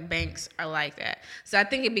feel like banks are like that. So I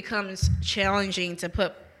think it becomes challenging to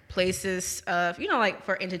put places of, you know, like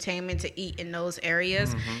for entertainment to eat in those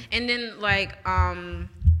areas. And then like,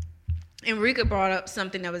 Enrica brought up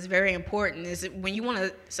something that was very important is that when you want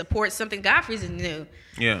to support something, Godfrey's is new.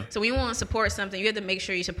 Yeah. So when you want to support something, you have to make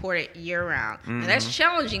sure you support it year round. And that's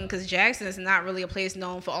challenging because Jackson is not really a place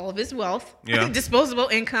known for all of its wealth, disposable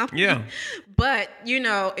income. Yeah. But, you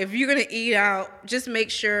know, if you're going to eat out, just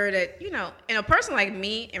make sure that, you know, and a person like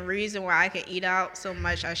me, and reason why I can eat out so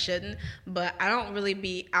much, I shouldn't, but I don't really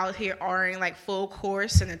be out here ordering like full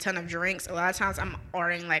course and a ton of drinks. A lot of times I'm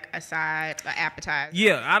ordering like a side, an appetizer.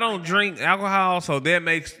 Yeah, I don't drink alcohol, so that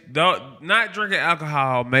makes not drinking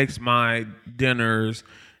alcohol makes my dinners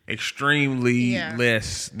extremely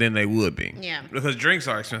less than they would be. Yeah, because drinks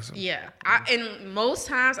are expensive. Yeah, and most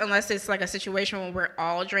times, unless it's like a situation where we're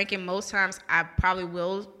all drinking, most times I probably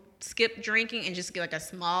will skip drinking and just get like a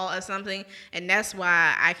small or something, and that's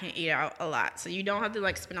why I can eat out a lot. So you don't have to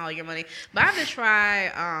like spend all your money. But I have to try.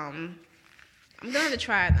 I'm gonna have to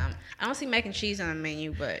try them. I don't see mac and cheese on the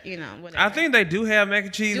menu, but you know, whatever. I think they do have mac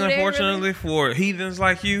and cheese, unfortunately, for heathens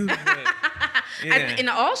like you. But, yeah. And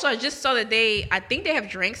also, I just saw that I think they have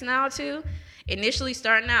drinks now too. Initially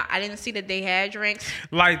starting out, I didn't see that they had drinks.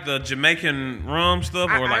 Like the Jamaican rum stuff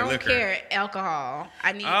or like liquor? I don't care. Alcohol.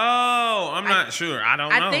 I'm not sure. I don't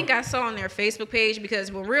know. I think I saw on their Facebook page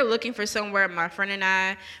because when we were looking for somewhere, my friend and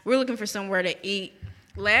I, we were looking for somewhere to eat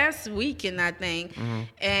last weekend, I think,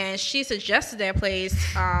 and she suggested that place.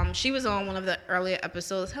 She was on one of the earlier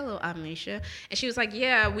episodes. Hello, Amisha. And she was like,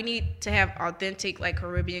 yeah, we need to have authentic, like,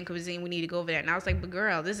 Caribbean cuisine. We need to go over there. And I was like, but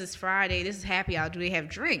girl, this is Friday. This is happy hour. Do they have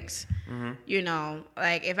drinks? You know,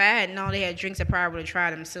 like, if I had known they had drinks, I probably would have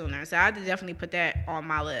tried them sooner. So I had to definitely put that on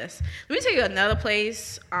my list. Let me tell you another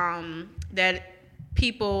place that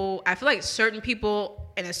people, I feel like certain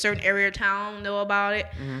people in a certain area of town know about it.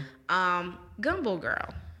 Gumbo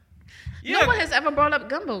Girl. No one has ever brought up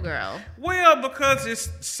Gumbo Girl. Well, because it's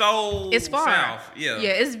far. south. Yeah,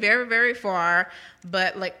 it's very, very far.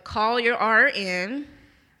 But like, call your RN.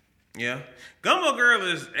 Yeah, Gumbo Girl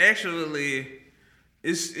is actually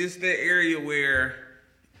it's that area where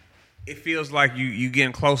it feels like you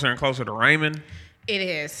getting closer and closer to Raymond. It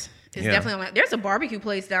is. It's definitely. There's a barbecue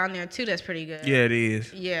place down there too that's pretty good. Yeah, it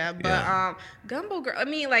is. Yeah, but Gumbo Girl. I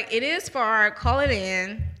mean, like, it is far. Call it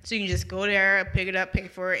in, so you can just go there, pick it up, pay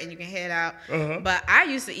for it, and you can head out. But I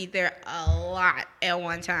used to eat there a lot at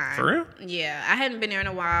one time. For real? Yeah, I hadn't been there in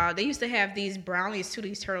a while. They used to have these brownies too,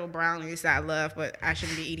 these turtle brownies that I love, but I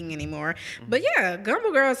shouldn't be eating anymore. But yeah,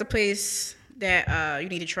 Gumbo Girl is a place that you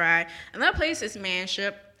need to try. Another place is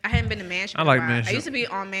Manship. I hadn't been to Manship. I like Manship. I used to be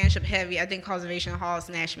on Manship heavy. I think Conservation Hall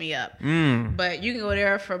snatched me up. But you can go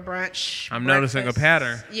there for brunch. I'm breakfast. noticing a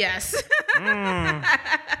pattern. Yes. I'm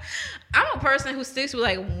a person who sticks with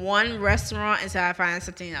like one restaurant until I find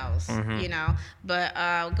something else, you know. But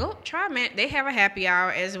go try, man. They have a happy hour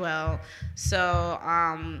as well. So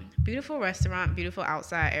beautiful restaurant, beautiful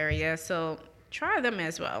outside area. So try them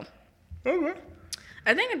as well. Okay.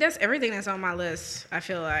 I think that's everything that's on my list. I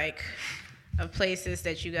feel like, of places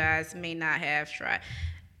that you guys may not have tried.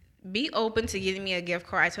 Be open to giving me a gift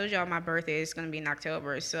card. I told y'all my birthday is going to be in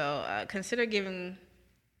October, so consider giving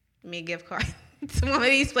me a gift card to one of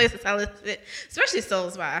these places I listed, especially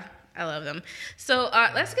Soul Spa. I love them. So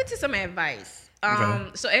let's get to some advice.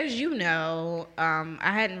 So as you know,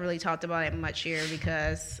 I hadn't really talked about it much here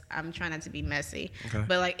because I'm trying not to be messy.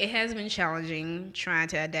 But like, it has been challenging trying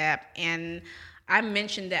to adapt, and I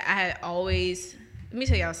mentioned that I had always. Let me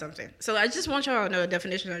tell y'all something. So I just want y'all to know the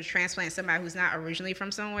definition of a transplant, somebody who's not originally from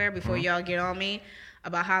somewhere, before y'all get on me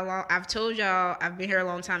about how long. I've told y'all I've been here a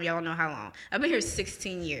long time. Y'all don't know how long. I've been here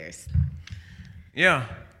 16 years. Yeah.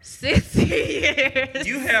 16 years.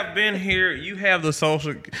 You have been here. You have the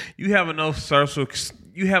social. You have enough social.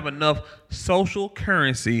 You have enough social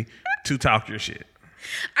currency to talk your shit.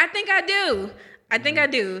 I think I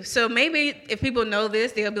do. So maybe if people know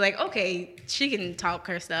this, they'll be like, okay, she can talk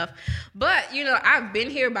her stuff. But, you know, I've been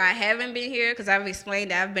here, but I haven't been here because I've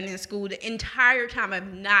explained that I've been in school the entire time.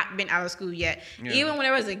 I've not been out of school yet. Yeah. Even when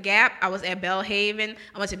there was a gap, I was at Belhaven.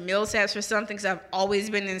 I went to Millsaps for something because I've always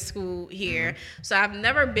been in school here. So I've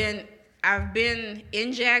been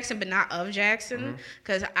in Jackson, but not of Jackson,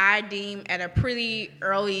 because I deem at a pretty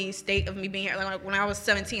early state of me being here. Like when I was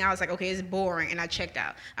 17, I was like, okay, it's boring, and I checked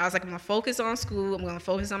out. I was like, I'm going to focus on school. I'm going to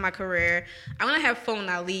focus on my career. I'm going to have fun when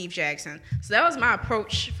I leave Jackson. So that was my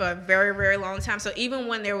approach for a very, very long time. So even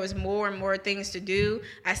when there was more and more things to do,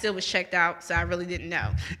 I still was checked out, so I really didn't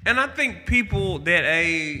know. And I think people that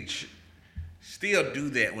age still do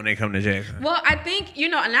that when they come to Jackson. Well, I think, you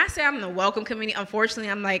know, and I say I'm in the welcome committee. Unfortunately,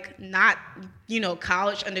 I'm like not, you know,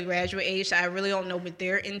 college, undergraduate age. So I really don't know what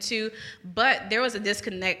they're into. But there was a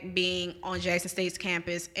disconnect being on Jackson State's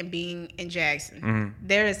campus and being in Jackson.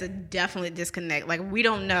 There is a definite disconnect. Like, we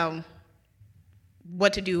don't know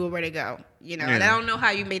what to do or where to go, you know. And I don't know how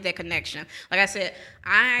you made that connection. Like I said,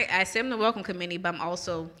 I say I'm the welcome committee, but I'm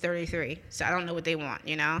also 33. So I don't know what they want,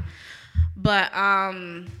 you know. But,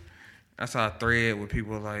 I saw a thread where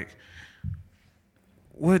people were like,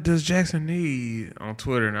 what does Jackson need on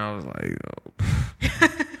Twitter? And I was like, oh,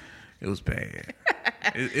 it was bad.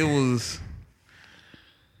 It was.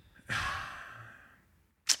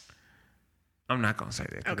 I'm not going to say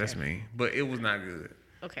that because that's me. But it was not good.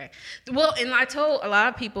 Okay. Well, and I told a lot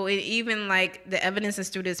of people, even like the Evidence and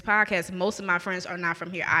Students podcast, most of my friends are not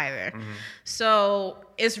from here either. So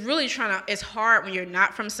it's really it's hard when you're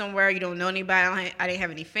not from somewhere, you don't know anybody. I didn't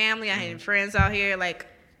have any family. I had any friends out here. Like,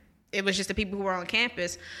 it was just the people who were on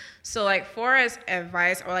campus. So like, far as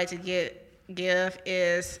advice I like to give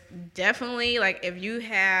is definitely, like, if you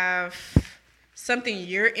have something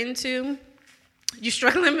you're into, you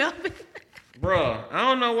struggling, Melvin? Bruh, I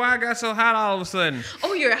don't know why I got so hot all of a sudden.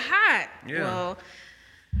 Oh, you're hot. Yeah. Well,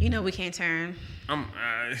 you know we can't turn. I'm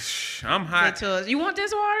hot. You want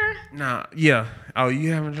this water? Nah, yeah. Oh,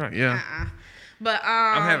 you haven't drunk? Yeah. But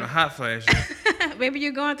I'm having hot flashes. Maybe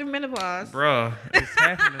you're going through menopause. Bruh, it's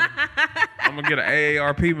happening. I'm gonna get an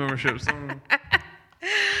AARP membership soon.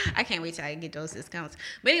 I can't wait till I get those discounts.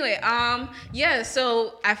 But anyway, yeah,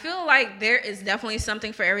 so I feel like there is definitely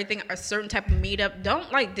something for everything, a certain type of meetup.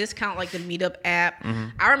 Don't like discount like the Meetup app.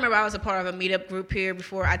 I remember I was a part of a Meetup group here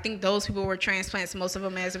before. I think those people were transplants, most of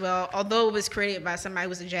them as well, although it was created by somebody who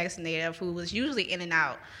was a Jackson native who was usually in and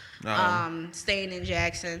out. staying in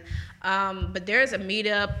Jackson. But there's a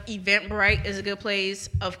meetup. Eventbrite is a good place.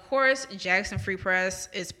 Of course, Jackson Free Press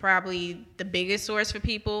is probably the biggest source for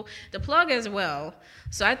people. The Plug as well.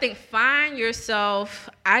 So I think find yourself.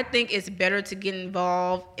 I think it's better to get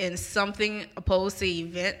involved in something opposed to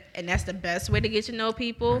event, and that's the best way to get to know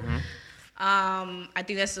people. I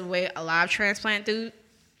think that's the way a lot of transplant do.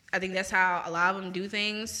 I think that's how a lot of them do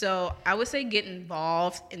things. So I would say get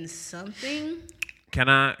involved in something. Can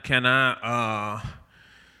I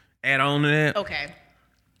add on to that? Okay.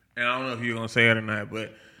 And I don't know if you're gonna say it or not,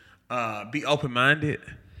 but be open minded.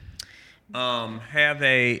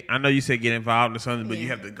 I know you said get involved in something, but you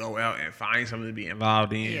have to go out and find something to be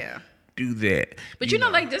involved in. Yeah. Do that. But you know,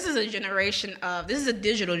 like this is a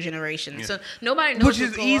digital generation. Yeah. So nobody knows. Which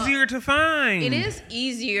is easier to find. It is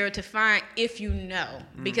easier to find if you know.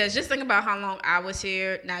 Because just think about how long I was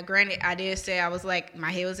here. Now, granted, I did say I was like,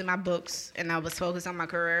 my head was in my books and I was focused on my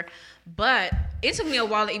career. But it took me a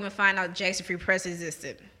while to even find out Jackson Free Press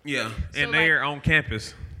existed. Yeah. So and they're on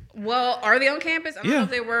campus. Well, are they on campus? I don't know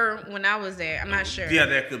if they were when I was there. I'm not sure. Yeah,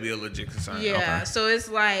 that could be a legit concern. Yeah. Okay. So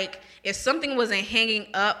it's like if something wasn't hanging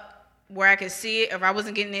up where I could see it, if I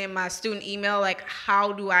wasn't getting it in my student email, like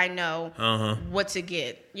how do I know what to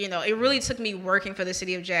get? You know, it really took me working for the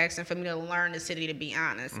city of Jackson for me to learn the city, to be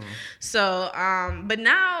honest. So, but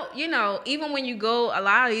now, you know, even when you go, a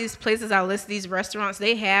lot of these places I list, these restaurants,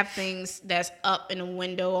 they have things that's up in a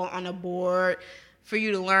window on a board for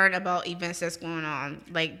you to learn about events that's going on.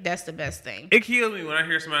 Like, that's the best thing. It kills me when I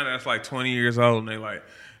hear somebody that's like 20 years old and they like,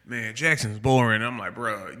 man, Jackson's boring. I'm like,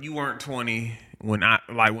 bro, you weren't 20 when I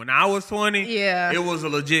was 20. Yeah, it was a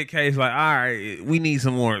legit case. Like, all right, we need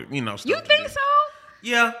some more, stuff. You think so?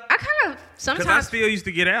 Yeah, I kind of sometimes. Because I still used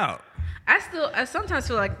to get out. I sometimes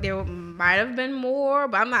feel like there might have been more,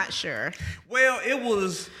 but I'm not sure. Well, it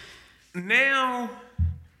was. Now,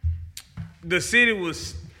 the city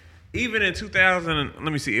was even in 2000.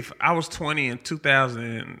 Let me see. If I was 20 in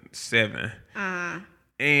 2007.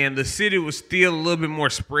 And the city was still a little bit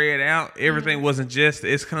more spread out. Everything wasn't just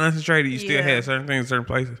it's concentrated. You still had certain things in certain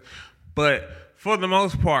places. But for the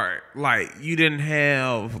most part, like, you didn't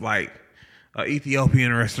have, like, an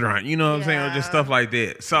Ethiopian restaurant. You know what I'm saying? Or just stuff like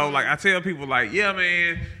that. So, like, I tell people, like, yeah,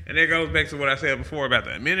 man. And that goes back to what I said before about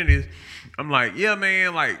the amenities. I'm like, yeah,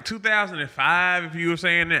 man, like 2005, if you were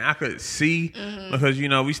saying that, I could see. Because,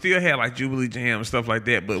 we still had, like, Jubilee Jam and stuff like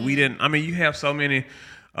that. But we didn't. I mean, you have so many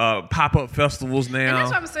pop-up festivals now. And that's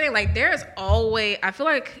what I'm saying. Like, there's always, I feel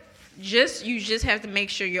like you just have to make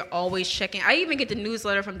sure you're always checking. I even get the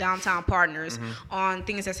newsletter from Downtown Partners on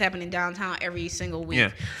things that's happening downtown every single week.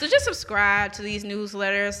 Yeah. So just subscribe to these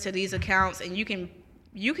newsletters, to these accounts, and you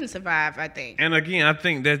can survive, I think. And again, I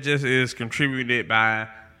think that just is contributed by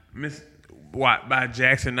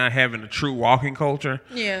Jackson not having a true walking culture.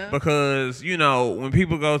 Yeah. Because, when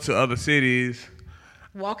people go to other cities,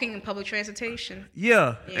 walking in public transportation.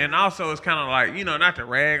 Yeah. And also it's kind of like, not to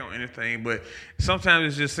rag on anything, but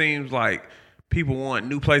sometimes it just seems like people want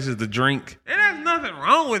new places to drink. And there's nothing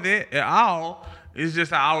wrong with it at all. It's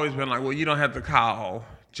just I always been like, well, you don't have to call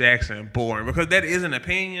Jackson boring, because that is an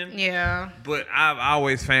opinion. Yeah. But I've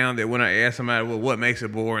always found that when I ask somebody, well, what makes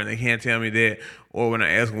it boring, they can't tell me that. Or when I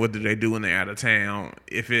ask them what do they do when they're out of town,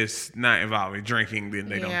 if it's not involving drinking, then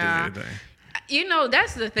they don't do anything.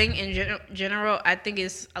 That's the thing in general. I think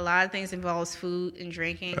it's a lot of things involves food and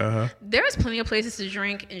drinking. There's plenty of places to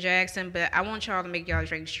drink in Jackson, but I want y'all to make y'all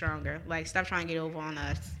drink stronger. Like, stop trying to get over on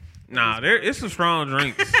us. Nah, it's some strong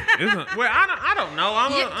drinks. I don't know.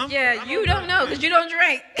 You don't know because you don't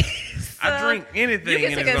drink. So I drink anything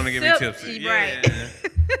and it's going to get me tipsy. Right. Yeah.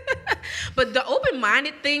 But the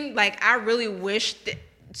open-minded thing, like, I really wish that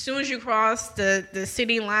as soon as you cross the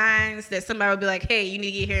city lines, that somebody would be like, hey, you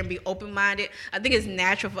need to get here and be open-minded. I think it's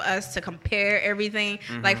natural for us to compare everything.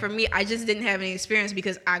 Like, for me, I just didn't have any experience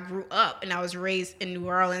because I grew up and I was raised in New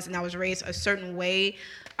Orleans and I was raised a certain way.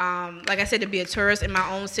 Like I said, to be a tourist in my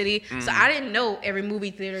own city. So I didn't know every movie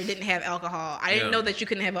theater didn't have alcohol. I didn't know that you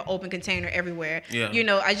couldn't have an open container everywhere. Yeah.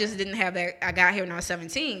 I just didn't have that. I got here when I was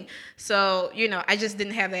 17. So, I just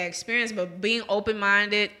didn't have that experience. But being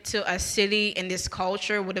open-minded to a city and this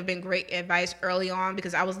culture would have been great advice early on,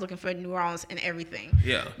 because I was looking for New Orleans and everything.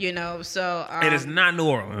 Yeah. So. It is not New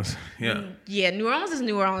Orleans. Yeah. Yeah, New Orleans is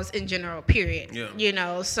New Orleans in general, period.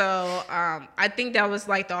 Yeah. So I think that was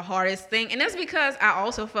like the hardest thing. And that's because I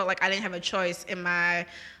also felt like I didn't have a choice in my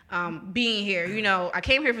being here. I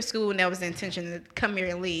came here for school and that was the intention to come here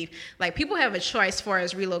and leave. Like, people have a choice as far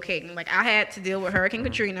as relocating. Like, I had to deal with Hurricane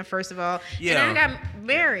Katrina, first of all. Yeah. And then I got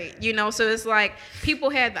married, so it's like people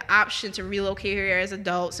had the option to relocate here as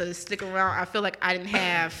adults, so to stick around. I feel like I didn't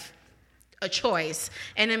have a choice.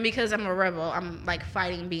 And then because I'm a rebel, I'm like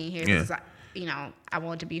fighting being here because I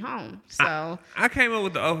want to be home. So I came up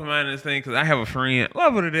with the open-mindedness thing because I have a friend,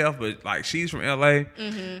 love her to death, but like she's from LA,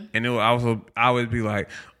 and it would also I always be like,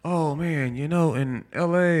 oh man, in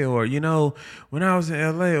LA, or when I was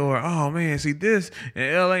in LA, or oh man, see this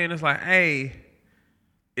in LA, and it's like, hey,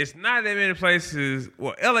 it's not that many places.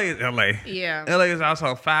 Well, LA is LA. Yeah. LA is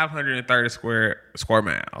also 530 square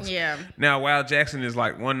miles. Yeah. Now, while Jackson is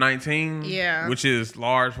like 119, which is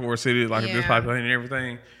large for a city like this population and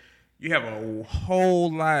everything. You have a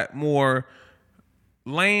whole lot more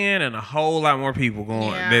land and a whole lot more people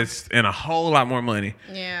going. That's and a whole lot more money.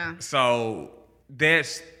 Yeah. So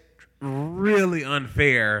that's really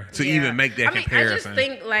unfair to even make that comparison. I just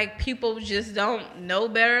think like people just don't know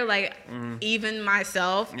better. Like even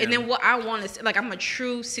myself. And then what I want is like I'm a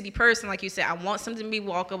true city person. Like you said, I want something to be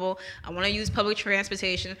walkable. I want to use public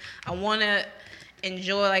transportation. I want to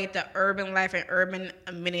enjoy like the urban life and urban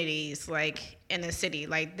amenities like in the city.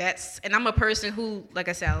 Like that's, and I'm a person who, like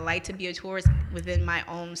I said, I like to be a tourist within my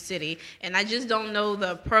own city, and I just don't know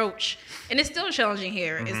the approach, and it's still challenging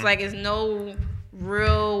here. It's like it's no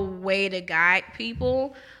real way to guide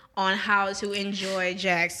people on how to enjoy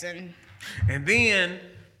Jackson. And then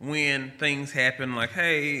when things happen like,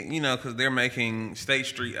 hey, because they're making State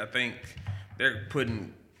Street, I think they're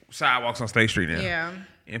putting sidewalks on State Street now. Yeah.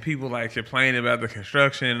 And people like complain about the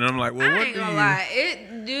construction, and I'm like, well, I ain't gonna lie,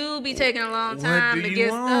 it do be taking a long time to get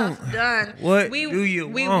stuff done. What do you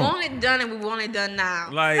want? We want it done, and we want it done now.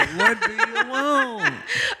 Like, what do you want?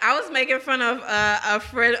 I was making fun of a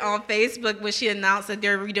friend on Facebook when she announced that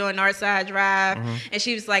they're redoing Northside Drive, and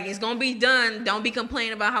she was like, "It's gonna be done. Don't be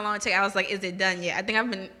complaining about how long it takes." I was like, "Is it done yet?" I think I've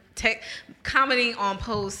been commenting on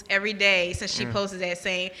posts every day since she posted that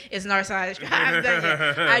saying it's Northside Drive done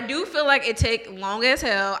yet. I do feel like it take long as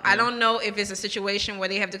hell. I don't know if it's a situation where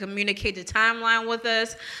they have to communicate the timeline with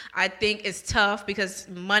us. I think it's tough because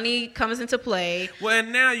money comes into play. Well,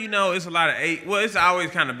 and now it's a lot of it's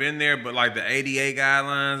always kind of been there, but like the ADA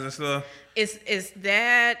guidelines and stuff.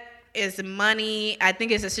 Is money. I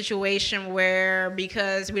think it's a situation where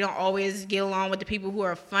because we don't always get along with the people who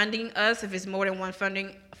are funding us, if it's more than one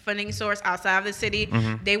funding source outside of the city,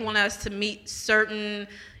 they want us to meet certain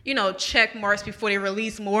check marks before they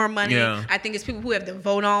release more money. I think it's people who have to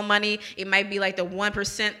vote on money. It might be like the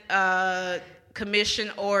 1% commission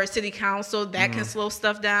or city council that can slow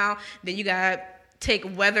stuff down. Then you got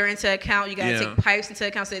take weather into account. You gotta take pipes into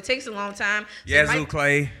account. So it takes a long time. So Yazoo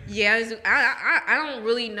Clay. Yeah, I don't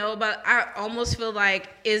really know, but I almost feel like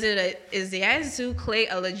is Yazoo Clay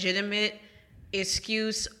a legitimate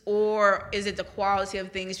excuse, or is it the quality of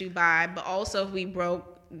things we buy? But also, if we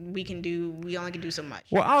broke, we only can do so much.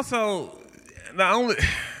 Well, also the only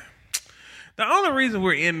reason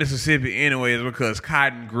we're in Mississippi anyway is because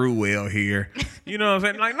cotton grew well here. You know what I'm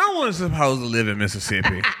saying? Like, no one's supposed to live in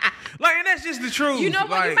Mississippi. Like, and that's just the truth. You know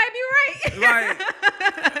what? You might be right.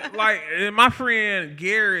 like my friend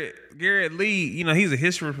Garrett Lee, he's a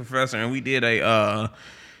history professor, and we did a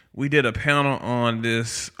panel on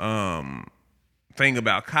this thing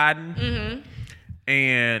about cotton.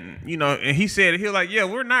 And and he said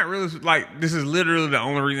we're not really like this is literally the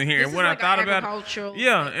only reason here. And when I thought about it,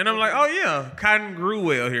 and I'm like, oh yeah, cotton grew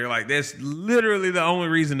well here. Like that's literally the only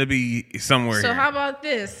reason to be somewhere. So here. how about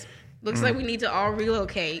this? Looks like we need to all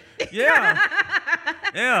relocate. Yeah,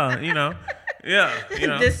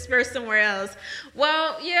 disperse somewhere else.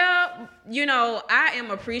 Well, I am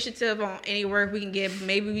appreciative on any work we can get.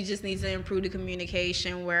 Maybe we just need to improve the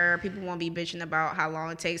communication where people won't be bitching about how long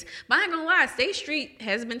it takes. But I ain't gonna lie, State Street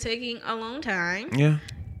has been taking a long time. Yeah.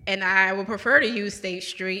 And I would prefer to use State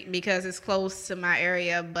Street because it's close to my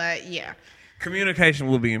area. But yeah, communication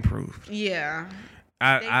will be improved. Yeah.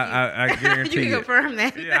 I guarantee you can confirm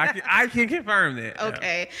that. Yeah, I can confirm that.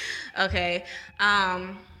 Okay.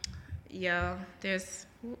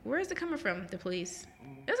 Where is it coming from? The police.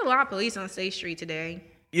 There's a lot of police on State Street today.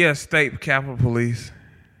 Yeah, State Capitol Police.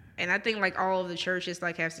 And I think like all of the churches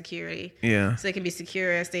have security. Yeah. So they can be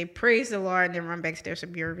secure as they praise the Lord and then run back to their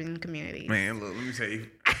suburban communities. Man, look, let me tell you.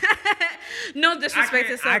 No disrespect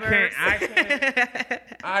to suburbs.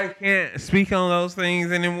 I can't speak on those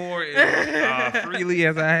things anymore freely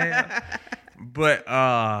as I have. But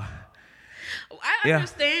I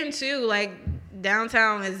understand too. Like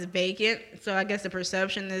downtown is vacant, so I guess the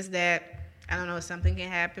perception is that I don't know if something can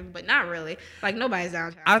happen, but not really. Like nobody's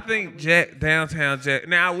downtown. I think downtown Jackson.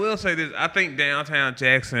 Now I will say this: I think downtown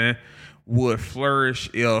Jackson would flourish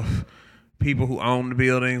if people who own the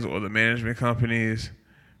buildings or the management companies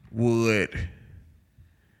would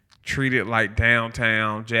treated like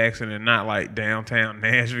downtown Jackson and not like downtown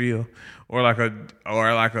Nashville or like a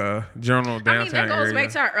general downtown that goes area. back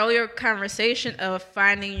to our earlier conversation of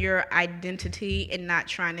finding your identity and not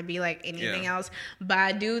trying to be like anything else. But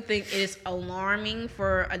I do think it is alarming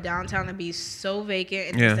for a downtown to be so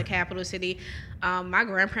vacant and it's the capital city. My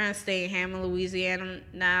grandparents stay in Hammond, Louisiana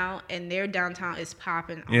now, and their downtown is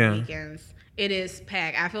popping on weekends. It is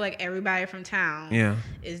packed. I feel like everybody from town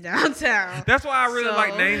is downtown. That's why I really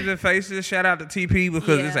like Names and Faces. Shout out to TP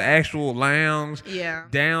because it's an actual lounge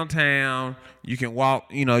downtown. You can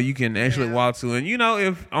walk, you can actually walk to. And,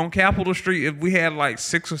 if on Capitol Street, if we had like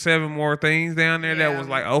 6 or 7 more things down there that was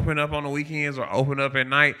like open up on the weekends or open up at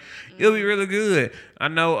night, it'll be really good. I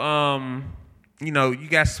know, you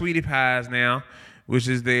got Sweetie Pies now, which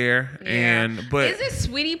is there, but is it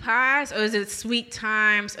Sweetie Pies or is it Sweet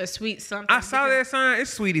Times or Sweet something? I saw that sign.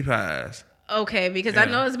 It's Sweetie Pies. Okay, because I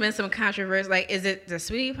know there's been some controversy. Like, is it the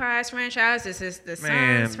Sweetie Pies franchise? Is this the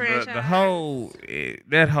Sons franchise? The whole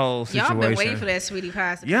situation. Y'all been waiting for that Sweetie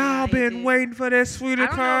Pies. Y'all been waiting for that Sweetie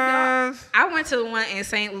Pies. I went to the one in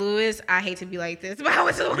St. Louis. I hate to be like this, but I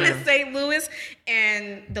went to the one in St. Louis,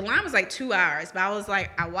 and the line was like 2 hours. But I was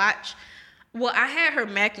like, Well, I had her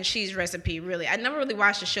mac and cheese recipe, really. I never really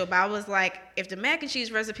watched the show, but I was like, if the mac and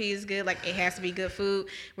cheese recipe is good, like, it has to be good food.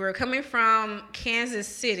 We were coming from Kansas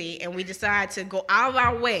City, and we decided to go out of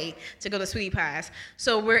our way to go to Sweetie Pies.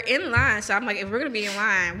 So we're in line. So I'm like, if we're going to be in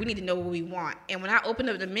line, we need to know what we want. And when I opened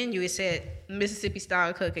up the menu, it said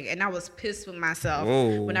Mississippi-style cooking. And I was pissed with myself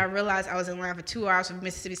when I realized I was in line for 2 hours for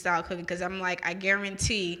Mississippi-style cooking because I'm like, I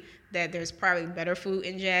guarantee that there's probably better food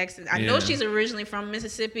in Jackson. I know she's originally from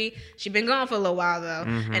Mississippi. She's been gone for a little while, though.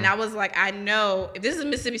 And I was like, I know if this is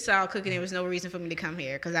Mississippi-style cooking, there was no reason for me to come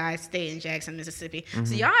here because I stay in Jackson, Mississippi.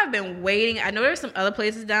 So y'all have been waiting. I know there's some other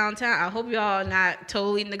places downtown. I hope y'all are not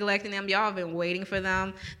totally neglecting them. Y'all have been waiting for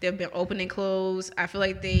them. They've been open and closed. I feel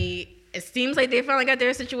like it seems like they finally got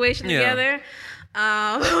their situation together.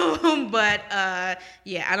 But I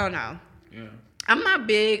don't know. Yeah. I'm not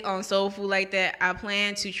big on soul food like that. I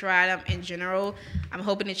plan to try them in general. I'm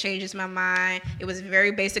hoping it changes my mind. It was a very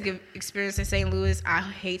basic experience in St. Louis. I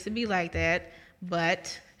hate to be like that,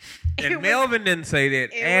 but... And Melvin didn't say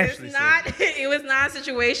that. Ashley said that. It was not a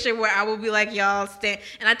situation where I would be like, y'all stand.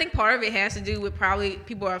 And I think part of it has to do with probably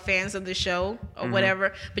people are fans of the show or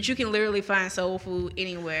whatever. But you can literally find soul food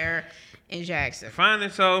anywhere in Jackson. Finding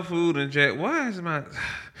soul food in Jackson.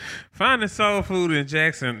 Finding soul food in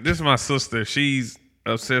Jackson. This is my sister. She's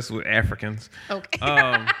obsessed with Africans. Okay.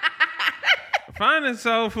 Finding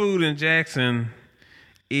soul food in Jackson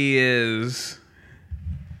is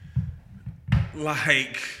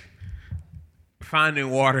like finding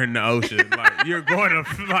water in the ocean. Like you're going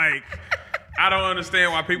to like. I don't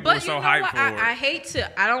understand why people are so hyped for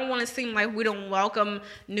it. I don't want to seem like we don't welcome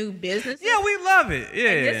new businesses. Yeah, we love it. Yeah.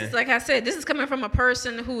 And this is, like I said, this is coming from a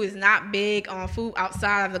person who is not big on food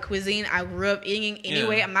outside of the cuisine I grew up eating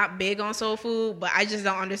anyway. Yeah. I'm not big on soul food, but I just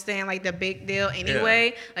don't understand like the big deal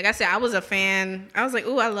anyway. Yeah. Like I said, I was a fan. I was like,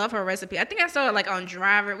 ooh, I love her recipe. I think I saw it like on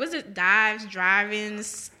Driver. Was it Dives,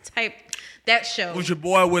 Drive-Ins type? That show. Was your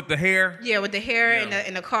boy with the hair? Yeah, with the hair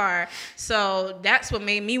in the car. So that's what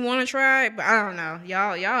made me want to try it. But I don't know.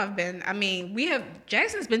 Y'all have been,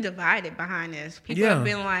 Jackson's been divided behind this. People have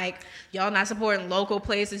been like, y'all not supporting local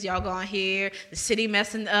places. Y'all going here. The city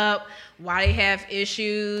messing up. Why they have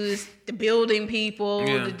issues. The building people.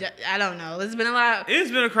 I don't know. It's been a lot. It's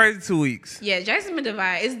been a crazy 2 weeks. Yeah, Jackson's been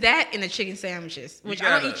divided. It's that and the chicken sandwiches. Which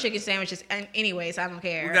I don't eat chicken sandwiches anyways. I don't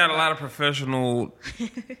care. We got a lot of professional...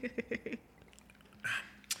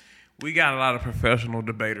 We got a lot of professional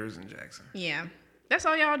debaters in Jackson. Yeah. That's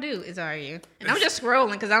all y'all do is argue. And I'm just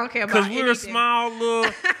scrolling because I don't care about anything. Because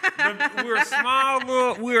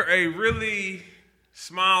we're a really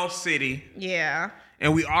small city. Yeah.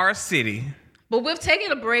 And we are a city. But we've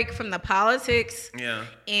taken a break from the politics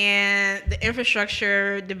and the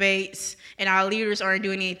infrastructure debates, and our leaders aren't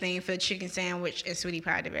doing anything for the chicken sandwich and sweetie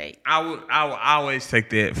pie debate. I would always take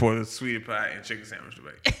that for the sweetie pie and chicken sandwich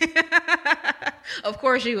debate. Of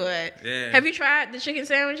course you would. Yeah. Have you tried the chicken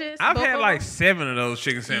sandwiches? I've had like 7 of those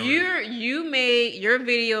chicken sandwiches. Your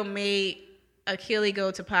video made Achille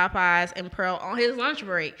go to Popeyes and Pearl on his lunch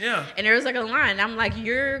break. Yeah. And there was like a line. I'm like,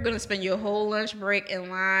 you're going to spend your whole lunch break in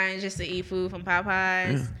line just to eat food from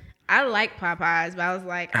Popeyes? Yeah. I like Popeyes, but I was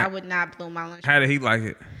like, I would not blow my lunch break. How did he like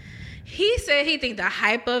it? He said he think the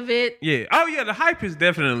hype of it. Yeah. Oh, yeah. The hype is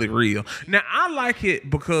definitely real. Now, I like it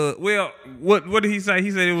because, well, what did he say?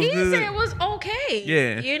 He said it was good? He said it was okay.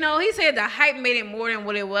 Yeah. You know, he said the hype made it more than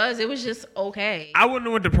what it was. It was just okay. I wouldn't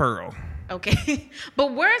have went to Pearl. Okay,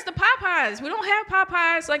 but where's the Popeyes? We don't have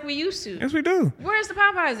Popeyes like we used to. Yes, we do. Where's the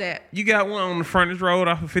Popeyes at? You got one on the frontage road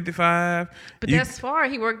off of 55. But that's far.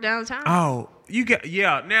 He worked downtown. Oh, you got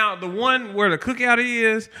Now the one where the cookout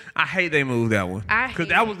is, I hate they moved that one because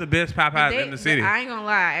that was the best Popeyes in the city. I ain't gonna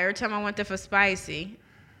lie. Every time I went there for spicy,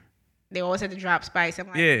 they always had to drop spice. I'm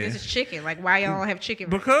like, this is chicken. Like, why y'all don't have chicken?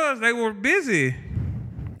 Because they were busy.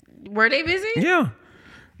 Were they busy? Yeah.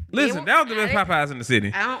 Listen, that was the best Popeyes in the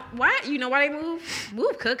city. I don't. Why? You know why they move?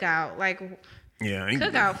 Move cookout. Like,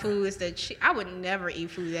 cookout food is the cheap. I would never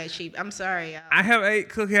eat food that cheap. I'm sorry, y'all. I have ate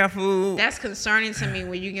cookout food. That's concerning to me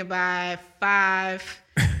when you can buy 5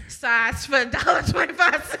 sides for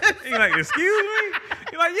 $1.25. You're like, excuse me?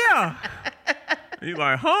 You're like, yeah. You're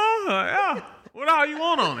like, huh? Yeah. What all you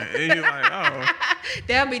want on it? And you're like, oh.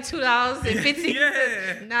 That'll be $2.50.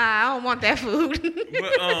 Yeah. Nah, I don't want that food.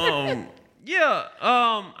 But,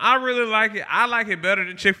 I really like it. I like it better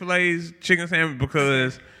than Chick-fil-A's chicken sandwich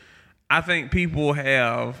because I think people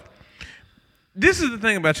have. This is the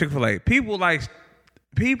thing about Chick-fil-A. People like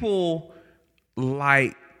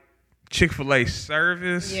Chick-fil-A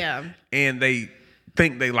service. Yeah. And they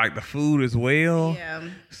think they like the food as well. Yeah.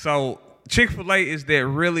 So Chick-fil-A is that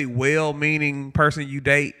really well-meaning person you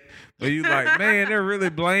date. Where you like, man, they're really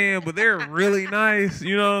bland, but they're really nice.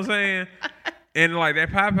 You know what I'm saying? And like that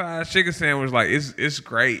Popeyes chicken sandwich, like it's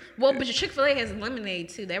great. Well, but your Chick-fil-A has lemonade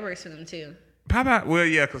too. That works for them too. Popeye, well,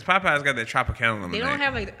 yeah, because Popeye's got that Tropicana lemonade. They don't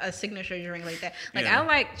have like a signature drink like that. Like I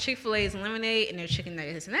like Chick-fil-A's lemonade and their chicken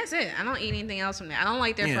nuggets, and that's it. I don't eat anything else from that. I don't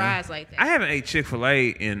like their fries like that. I haven't ate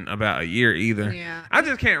Chick-fil-A in about a year either. Yeah, I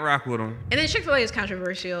just can't rock with them. And then Chick-fil-A is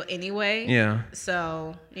controversial anyway. Yeah.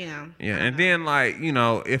 So Yeah, and then like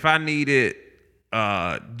if I needed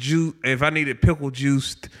if I needed pickle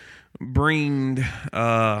juiced, breened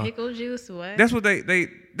pickle juice, what? That's what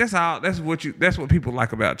that's what people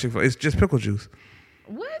like about Chick-fil-A. It's just pickle juice.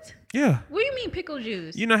 What? Yeah. What do you mean pickle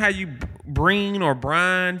juice? You know how you breen or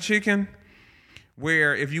brine chicken?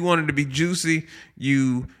 Where if you wanted to be juicy,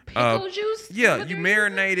 you pickle juice? Yeah, you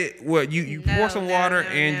marinate it. Well, you pour some water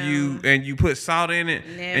and you put salt in it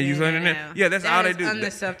and you put it in there. Yeah, that's all they do.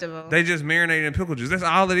 Unacceptable. They just marinate it in pickle juice. That's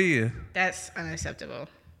all it is. That's unacceptable.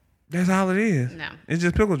 That's all it is. No. It's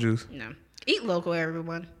just pickle juice. No. Eat local,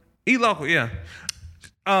 everyone. Eat local, yeah.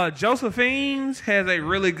 Josephine's has a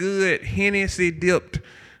really good Hennessy dips.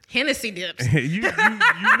 You know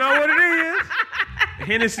what it is.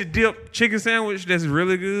 Hennessy dipped chicken sandwich that's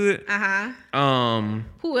really good.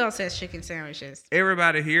 Who else has chicken sandwiches?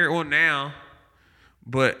 Everybody here, well now,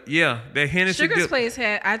 but yeah, that Hennessy Sugar's Place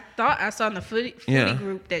had. I thought I saw in the foodie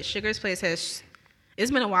group that Sugar's Place has. It's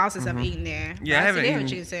been a while since I've eaten there. Yeah, I haven't eaten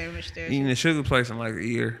chicken sandwich there. Eating the Sugar Place in like a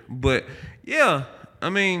year, but yeah. I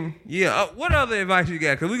mean, yeah. What other advice you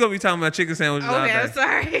got? Because we're going to be talking about chicken sandwiches all day. I'm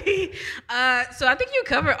sorry. So I think you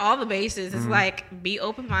covered all the bases. It's like be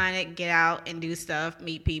open-minded, get out and do stuff,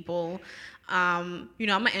 meet people. I'm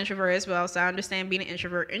an introvert as well, so I understand being an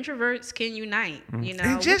introvert. Introverts can unite,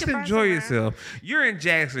 And just enjoy yourself. You're in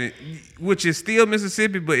Jackson, which is still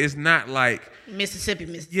Mississippi, but it's not like...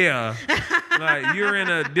 Mississippi. Yeah. Like, you're in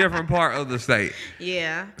a different part of the state.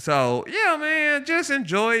 Yeah. So, yeah, man, just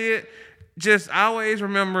enjoy it. Just always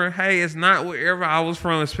remember, hey, it's not wherever I was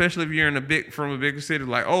from, especially if you're from a bigger city.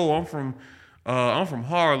 Like, oh, I'm from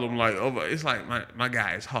Harlem. Like, oh, it's like my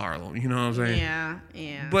guy is Harlem. You know what I'm saying?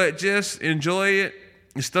 Yeah. But just enjoy it.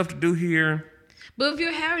 There's stuff to do here. But if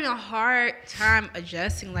you're having a hard time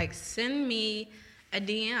adjusting, like, send me a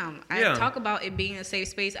DM. I talk about it being a safe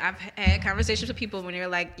space. I've had conversations with people when they're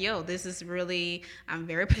like, yo, this is really, I'm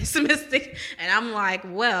very pessimistic. And I'm like,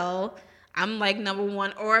 well, I'm like number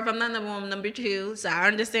one, or if I'm not number one, I'm number two. So I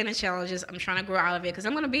understand the challenges. I'm trying to grow out of it because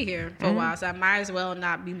I'm going to be here for a while. So I might as well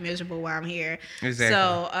not be miserable while I'm here. Exactly.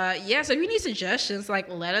 So, so if you need suggestions, like,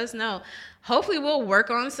 let us know. Hopefully we'll work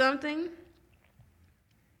on something.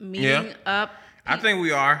 Meeting up. I think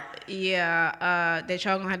we are. Yeah. That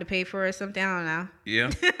y'all going to have to pay for or something. I don't know.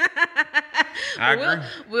 Yeah. I agree.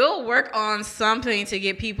 We'll work on something to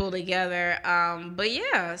get people together. But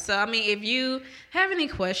yeah, so I mean, if you have any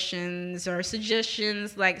questions or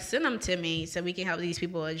suggestions, like send them to me so we can help these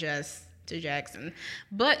people adjust to Jackson.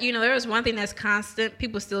 But there is one thing that's constant.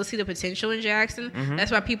 People still see the potential in Jackson.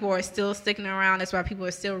 That's why people are still sticking around. That's why people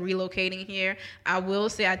are still relocating here. I will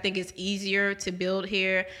say I think it's easier to build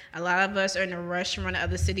here. A lot of us are in a rush to run to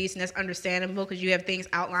other cities, and that's understandable because you have things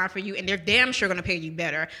outlined for you, and they're damn sure going to pay you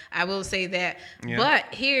better. I will say that. Yeah.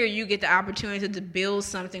 But here you get the opportunity to build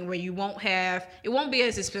something where you won't be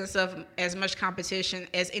as expensive, as much competition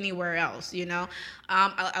as anywhere else,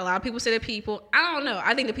 A lot of people say that I don't know.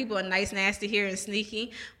 I think the people are nice everybody's nasty here and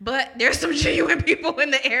sneaky, but there's some genuine people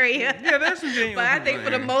in the area. Yeah, there's some genuine But I people think for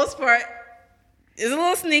there. the most part, it's a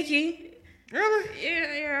little sneaky. Really?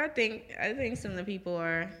 Yeah. I think some of the people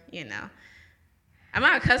are, I'm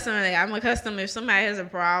not accustomed to that. I'm accustomed if somebody has a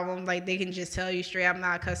problem, like they can just tell you straight. I'm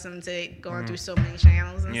not accustomed to going through so many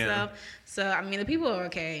channels and stuff. So I mean, the people are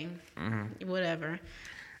okay. Whatever.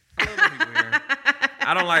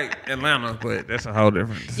 I don't like Atlanta, but that's a whole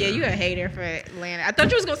different. Yeah, you a hater for Atlanta. I thought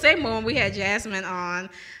you was gonna say more when we had Jasmine on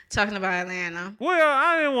talking about Atlanta. Well,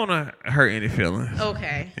 I didn't want to hurt any feelings.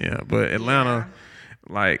 Okay. Yeah, but Atlanta,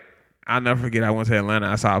 like, I'll never forget. I went to Atlanta.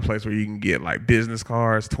 I saw a place where you can get like business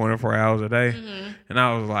cards 24 hours a day, and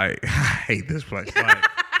I was like, I hate this place. Like,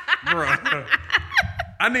 bro,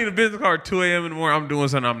 I need a business card 2 a.m. in the morning. I'm doing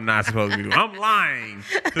something I'm not supposed to be doing. I'm lying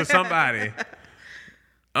to somebody.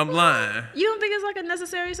 I'm lying. You don't think it's like a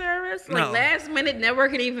necessary service? Like No. last minute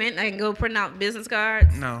networking event, I can go print out business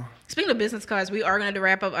cards? No. Speaking of business cards, we are going to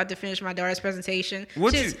wrap up. I have to finish my daughter's presentation.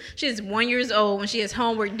 What She's 1 year old when she has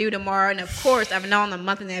homework due tomorrow. And of course, I've known a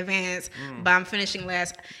month in advance, but I'm finishing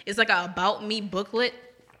last. It's like a About Me booklet,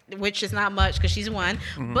 which is not much because she's one.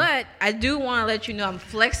 But I do want to let you know I'm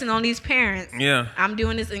flexing on these parents. Yeah. I'm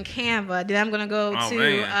doing this in Canva. Then I'm going to go Oh, to,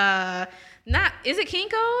 man. is it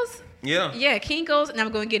Kinko's? Yeah. Yeah, Kinko's, and I'm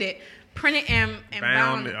going to get it printed and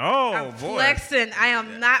bound. Oh, I'm boy. flexing. I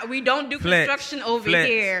am not. We don't do Flex. construction over Flex.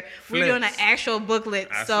 here. We're Flex. doing an actual booklet.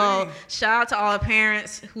 I So see. shout out to all the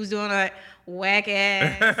parents who's doing a whack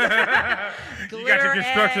ass. You got your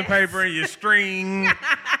construction paper and your string.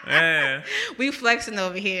 Yeah. We flexing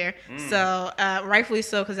over here. So rightfully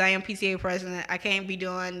so, because I am PTA president. I can't be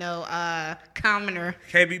doing no commoner.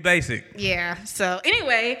 Can't be basic. Yeah. So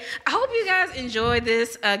anyway, I hope you guys enjoyed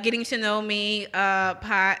this getting to know me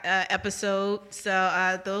episode.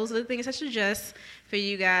 So those are the things I suggest for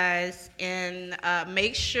you guys, and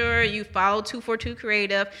make sure you follow 242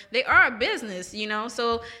 Creative. They are a business,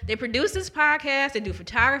 so they produce this podcast. They do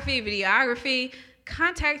photography, videography.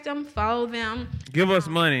 Contact them, follow them. Give us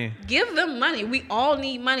money. Give them money. We all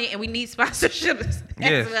need money, and we need sponsorships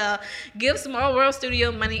Yes. as well. Give Small World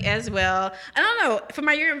Studio money as well. I don't know. For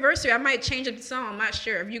my year anniversary, I might change up the song. I'm not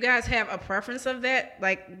sure. If you guys have a preference of that,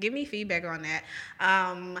 like, give me feedback on that.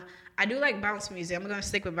 I do like bounce music. I'm going to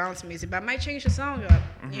stick with bounce music, but I might change the song up.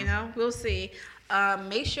 We'll see.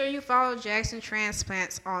 Make sure you follow Jackson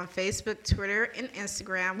Transplants on Facebook, Twitter, and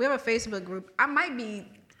Instagram. We have a Facebook group. I might be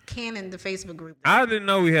canning the Facebook group. I didn't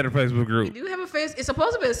know we had a Facebook group. We do have a face. It's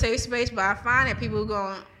supposed to be a safe space, but I find that people who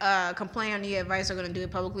go complain on the advice are going to do it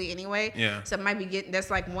publicly anyway. Yeah. So it might be that's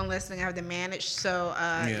like one less thing I have to manage. So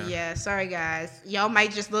yeah, sorry guys. Y'all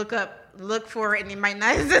might just look for it and it might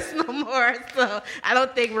not exist no more. So I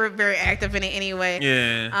don't think we're very active in it anyway.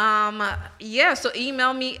 Yeah. So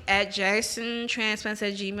email me at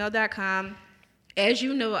jacksontransplants@gmail.com. As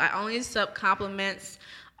you know, I only accept compliments,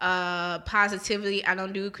 positivity. I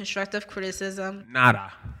don't do constructive criticism.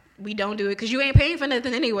 Nada. We don't do it because you ain't paying for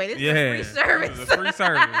nothing anyway. This is a free service. It's a free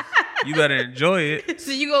service. You better enjoy it.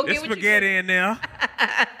 So you go get It's what spaghetti in there.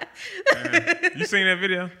 You seen that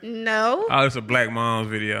video? No. Oh, it's a Black Mom's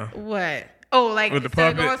video. What? Oh, like With the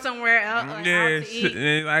instead of puppet. going somewhere else, like Yeah, out to eat.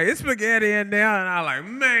 and like it's spaghetti in there, and I like,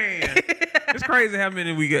 man, it's crazy how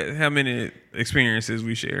many experiences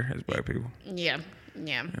we share as Black people. Yeah.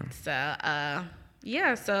 So I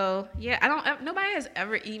don't. Nobody has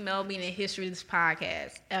ever emailed me in the history of this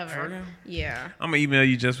podcast ever. For real? Yeah. I'm gonna email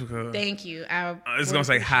you just because. Thank you. It's gonna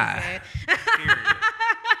say hi. Period.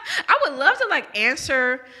 I would love to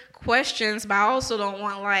answer questions, but I also don't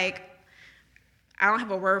want I don't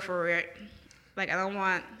have a word for it. I don't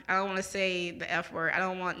want to say the F word. I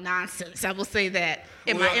don't want nonsense. I will say that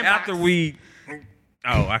in my inbox. After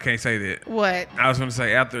I can't say that. What? I was gonna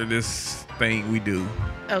say after this thing we do,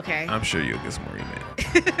 Okay. I'm sure you'll get some more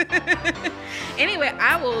emails. Anyway,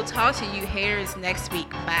 I will talk to you haters next week.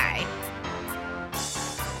 Bye.